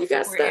hold on, you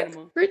got stuck.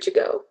 Animal. Where'd you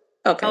go?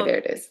 Okay, there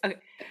it is. Okay.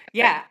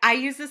 Yeah, I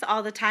use this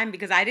all the time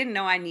because I didn't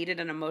know I needed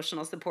an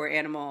emotional support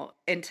animal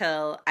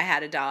until I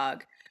had a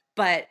dog.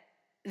 But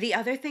the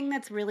other thing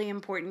that's really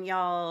important,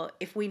 y'all,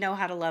 if we know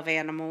how to love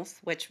animals,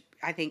 which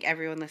I think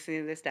everyone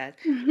listening to this does,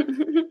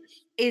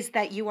 is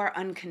that you are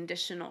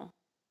unconditional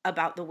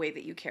about the way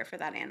that you care for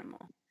that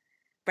animal,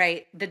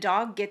 right? The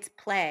dog gets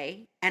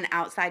play and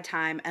outside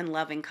time and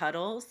love and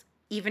cuddles,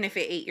 even if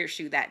it ate your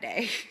shoe that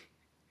day.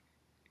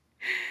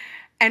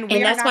 And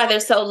that's why they're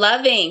so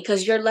loving,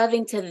 because you're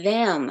loving to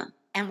them.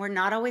 And we're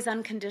not always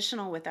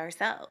unconditional with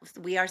ourselves.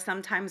 We are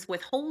sometimes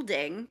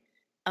withholding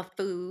of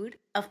food,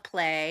 of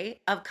play,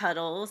 of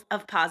cuddles,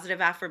 of positive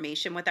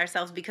affirmation with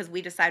ourselves because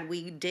we decide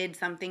we did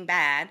something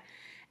bad.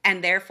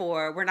 And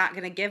therefore, we're not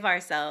going to give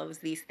ourselves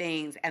these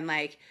things. And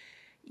like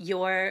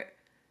your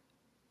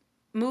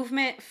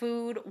movement,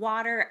 food,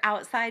 water,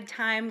 outside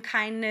time,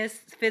 kindness,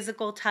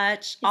 physical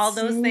touch, all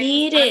those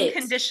things,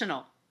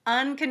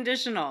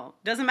 unconditional.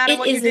 Doesn't matter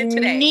what you did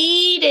today. It is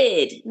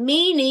needed.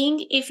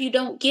 Meaning, if you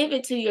don't give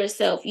it to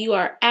yourself, you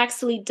are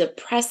actually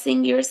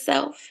depressing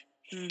yourself.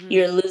 Mm-hmm.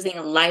 You're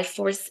losing life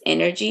force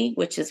energy,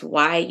 which is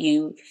why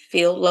you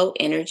feel low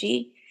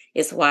energy.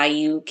 It's why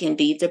you can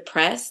be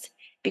depressed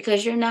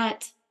because you're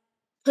not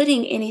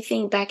putting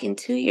anything back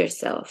into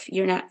yourself.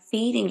 You're not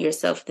feeding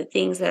yourself the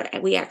things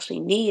that we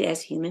actually need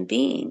as human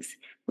beings.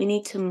 We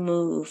need to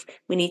move.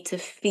 We need to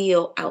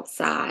feel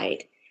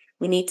outside.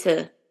 We need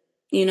to,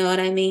 you know what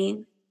I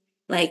mean?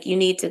 Like you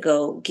need to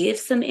go give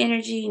some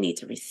energy. You need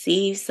to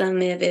receive some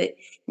of it.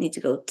 You need to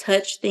go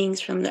touch things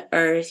from the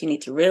earth. You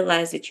need to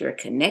realize that you're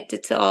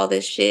connected to all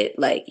this shit.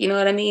 Like, you know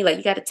what I mean? Like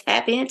you got to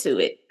tap into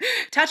it.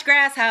 Touch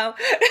grass, hoe.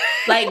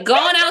 Like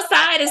going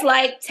outside is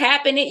like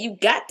tapping it. You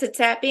got to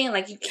tap in.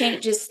 Like you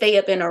can't just stay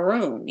up in a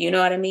room. You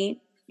know what I mean?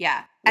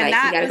 Yeah. And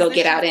like, you got to go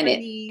get out in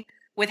it.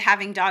 With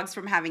having dogs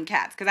from having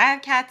cats, because I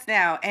have cats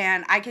now,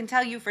 and I can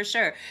tell you for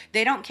sure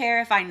they don't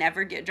care if I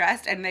never get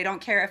dressed, and they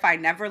don't care if I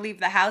never leave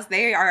the house.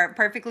 They are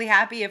perfectly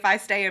happy if I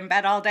stay in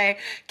bed all day.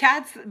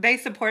 Cats, they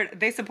support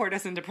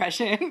us in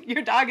depression.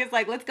 Your dog is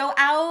like, let's go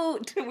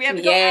out. We have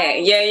to go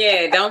out.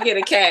 Yeah. Don't get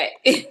a cat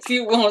if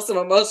you want some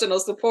emotional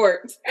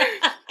support.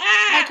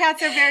 My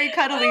cats are very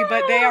cuddly,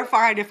 but they are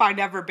fine if I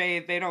never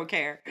bathe. They don't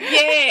care.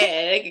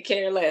 Yeah, they could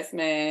care less,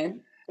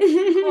 man.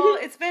 Well,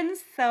 it's been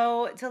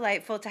so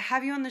delightful to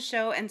have you on the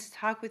show and to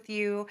talk with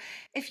you.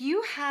 If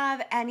you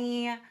have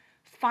any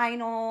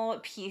final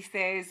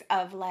pieces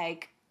of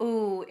like,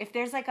 if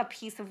there's like a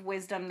piece of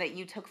wisdom that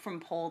you took from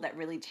Pole that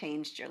really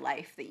changed your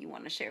life that you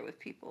want to share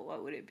with people,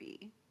 what would it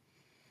be?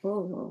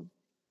 Oh,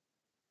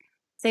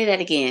 say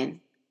that again.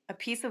 A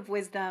piece of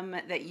wisdom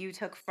that you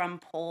took from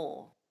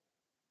Pole.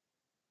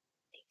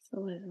 Piece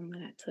of wisdom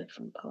that I took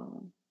from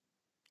Pole.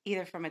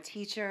 Either from a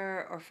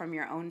teacher or from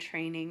your own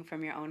training,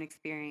 from your own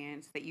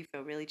experience that you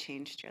feel really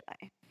changed your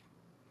life?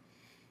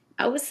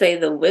 I would say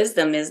the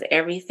wisdom is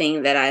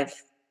everything that I've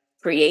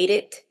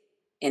created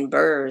and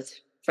birthed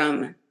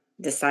from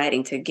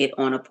deciding to get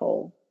on a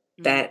pole.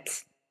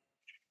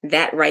 Mm-hmm.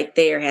 That right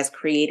there has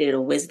created a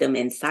wisdom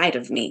inside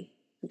of me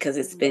because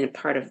it's been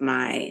part of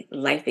my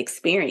life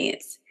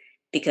experience.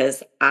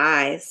 Because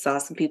I saw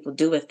some people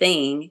do a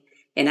thing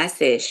and I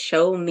said,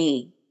 show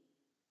me.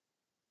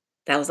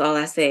 That was all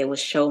I said was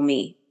show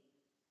me.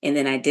 And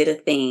then I did a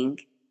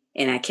thing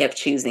and I kept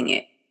choosing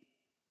it.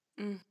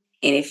 And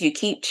if you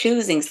keep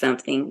choosing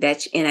something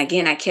and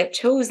again, I kept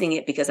choosing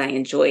it because I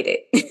enjoyed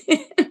it.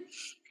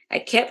 I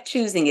kept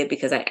choosing it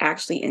because I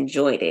actually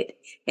enjoyed it.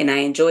 And I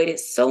enjoyed it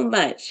so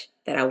much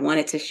that I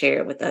wanted to share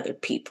it with other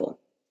people.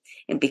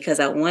 And because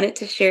I wanted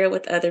to share it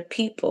with other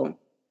people,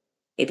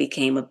 it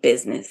became a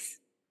business.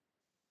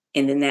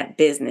 And then that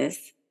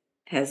business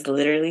has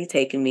literally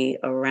taken me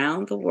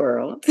around the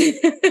world,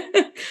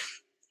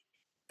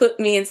 put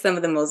me in some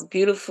of the most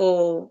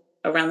beautiful,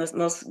 around the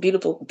most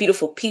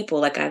beautiful people.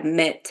 Like I've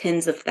met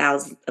tens of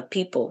thousands of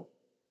people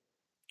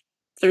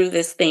through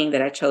this thing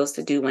that I chose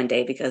to do one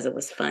day because it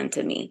was fun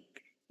to me.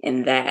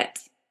 And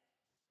that's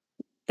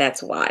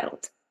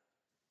wild.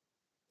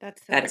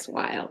 That is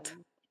wild.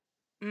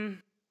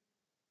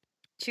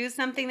 Choose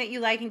something that you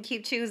like and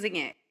keep choosing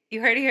it. You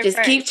heard it here Just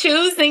first. keep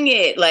choosing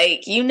it.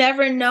 Like, you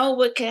never know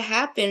what could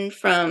happen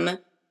from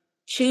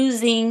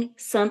choosing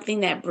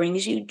something that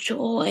brings you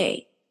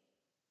joy.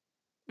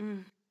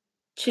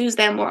 Choose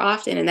that more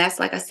often. And that's,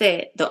 like I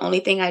said, the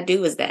only thing I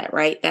do is that,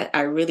 right? That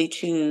I really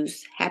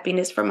choose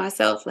happiness for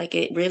myself. Like,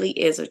 it really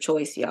is a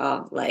choice,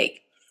 y'all.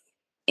 Like,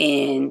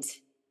 and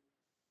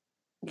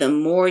the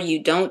more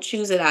you don't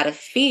choose it out of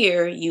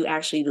fear, you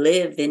actually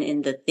live then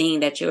in the thing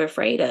that you're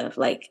afraid of.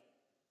 Like,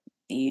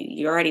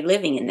 you're already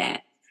living in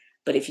that.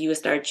 But if you would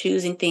start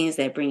choosing things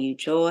that bring you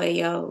joy,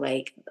 yo,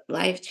 like,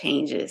 life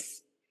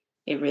changes.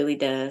 It really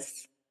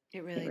does.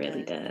 It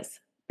really does.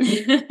 I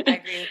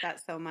agree with that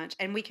so much.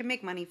 And we can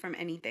make money from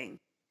anything.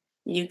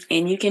 You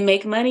can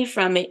make money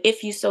from it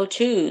if you so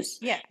choose.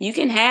 Yeah. You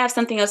can have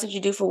something else that you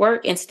do for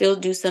work and still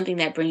do something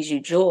that brings you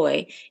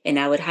joy. And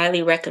I would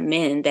highly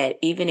recommend that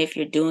even if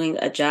you're doing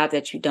a job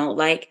that you don't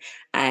like,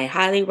 I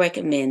highly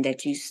recommend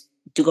that you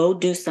go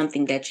do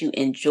something that you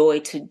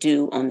enjoy to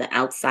do on the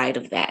outside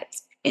of that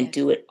and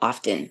do it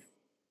often.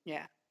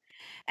 Yeah.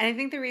 And I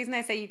think the reason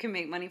I say you can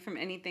make money from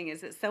anything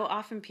is that so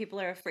often people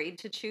are afraid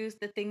to choose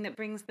the thing that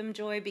brings them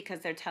joy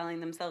because they're telling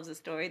themselves a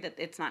story that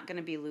it's not going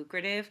to be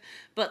lucrative.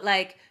 But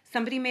like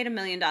somebody made $1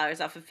 million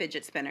off of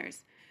fidget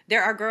spinners.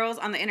 There are girls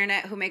on the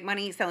internet who make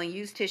money selling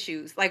used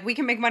tissues. Like we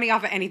can make money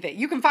off of anything.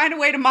 You can find a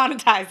way to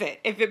monetize it.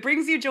 If it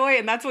brings you joy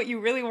and that's what you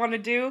really want to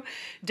do,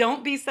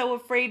 don't be so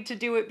afraid to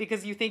do it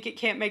because you think it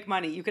can't make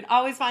money. You can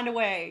always find a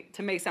way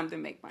to make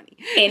something make money.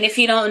 And if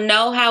you don't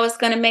know how it's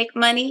going to make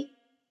money,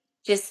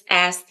 just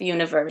ask the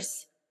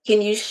universe,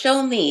 can you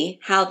show me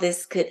how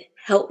this could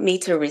help me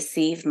to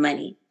receive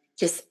money?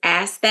 Just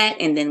ask that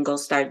and then go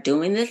start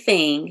doing the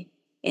thing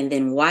and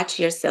then watch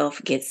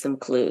yourself get some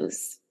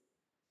clues.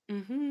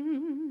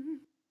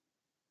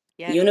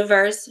 Yes.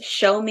 Universe,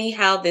 show me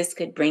how this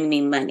could bring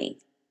me money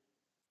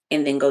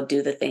and then go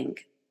do the thing.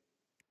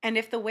 And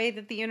if the way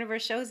that the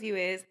universe shows you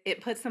is it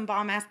puts some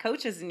bomb ass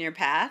coaches in your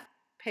path,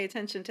 pay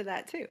attention to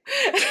that too.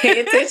 Pay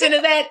attention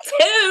to that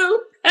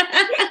too.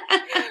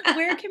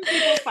 Where can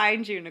people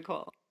find you,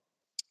 Nicole?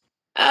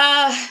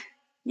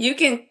 You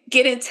can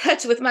get in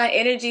touch with my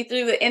energy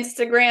through the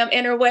Instagram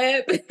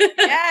interweb.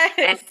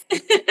 Yes.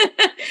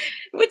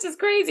 Which is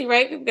crazy,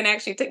 right? People can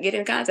actually get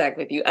in contact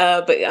with you.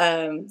 But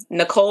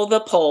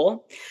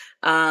NicoleThePole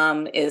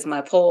is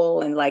my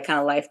pole and like kind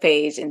of life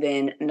page. And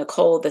then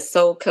Nicole the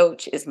Soul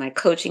Coach is my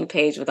coaching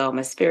page with all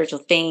my spiritual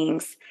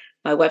things.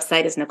 My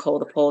website is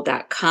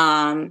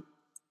NicoleThePole.com.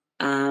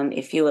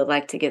 If you would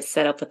like to get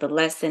set up with a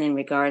lesson in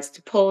regards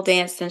to pole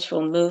dance,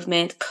 sensual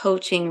movement,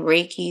 coaching,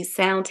 Reiki,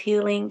 sound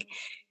healing,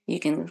 you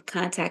can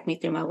contact me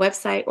through my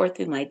website or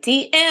through my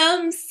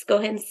DMs. Go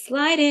ahead and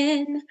slide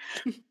in.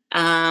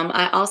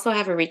 I also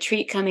have a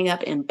retreat coming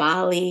up in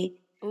Bali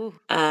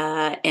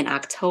in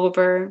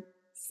October.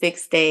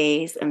 6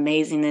 days,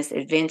 amazingness,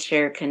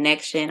 adventure,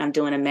 connection. I'm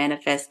doing a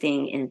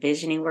manifesting and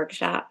visioning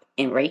workshop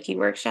and Reiki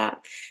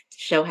workshop to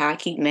show how I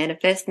keep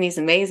manifesting these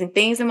amazing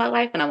things in my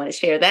life. And I want to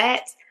share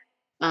that.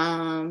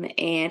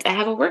 And I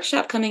have a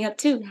workshop coming up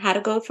too, how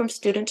to go from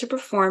student to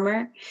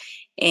performer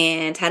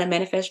and how to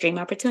manifest dream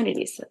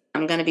opportunities.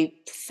 I'm going to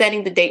be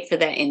setting the date for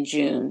that in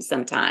June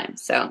sometime.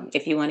 So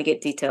if you want to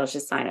get details,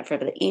 just sign up for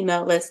the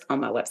email list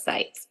on my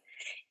website.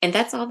 And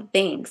that's all the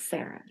things,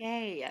 Sarah.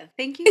 Yay.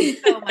 Thank you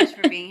so much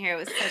for being here. It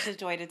was such a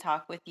joy to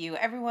talk with you.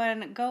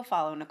 Everyone, go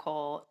follow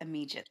Nicole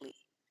immediately.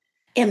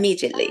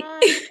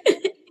 Bye.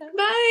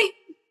 Bye.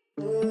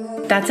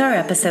 That's our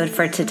episode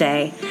for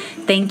today.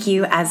 Thank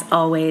you, as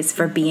always,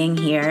 for being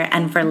here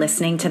and for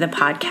listening to the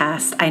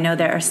podcast. I know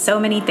there are so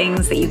many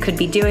things that you could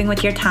be doing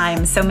with your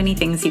time, so many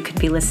things you could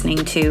be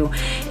listening to.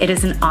 It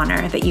is an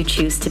honor that you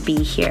choose to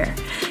be here.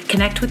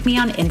 Connect with me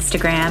on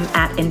Instagram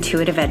at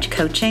Intuitive Edge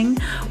Coaching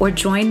or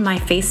join my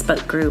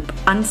Facebook group,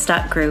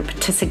 Unstuck Group,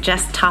 to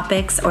suggest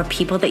topics or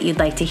people that you'd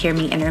like to hear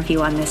me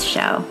interview on this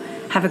show.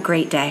 Have a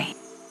great day.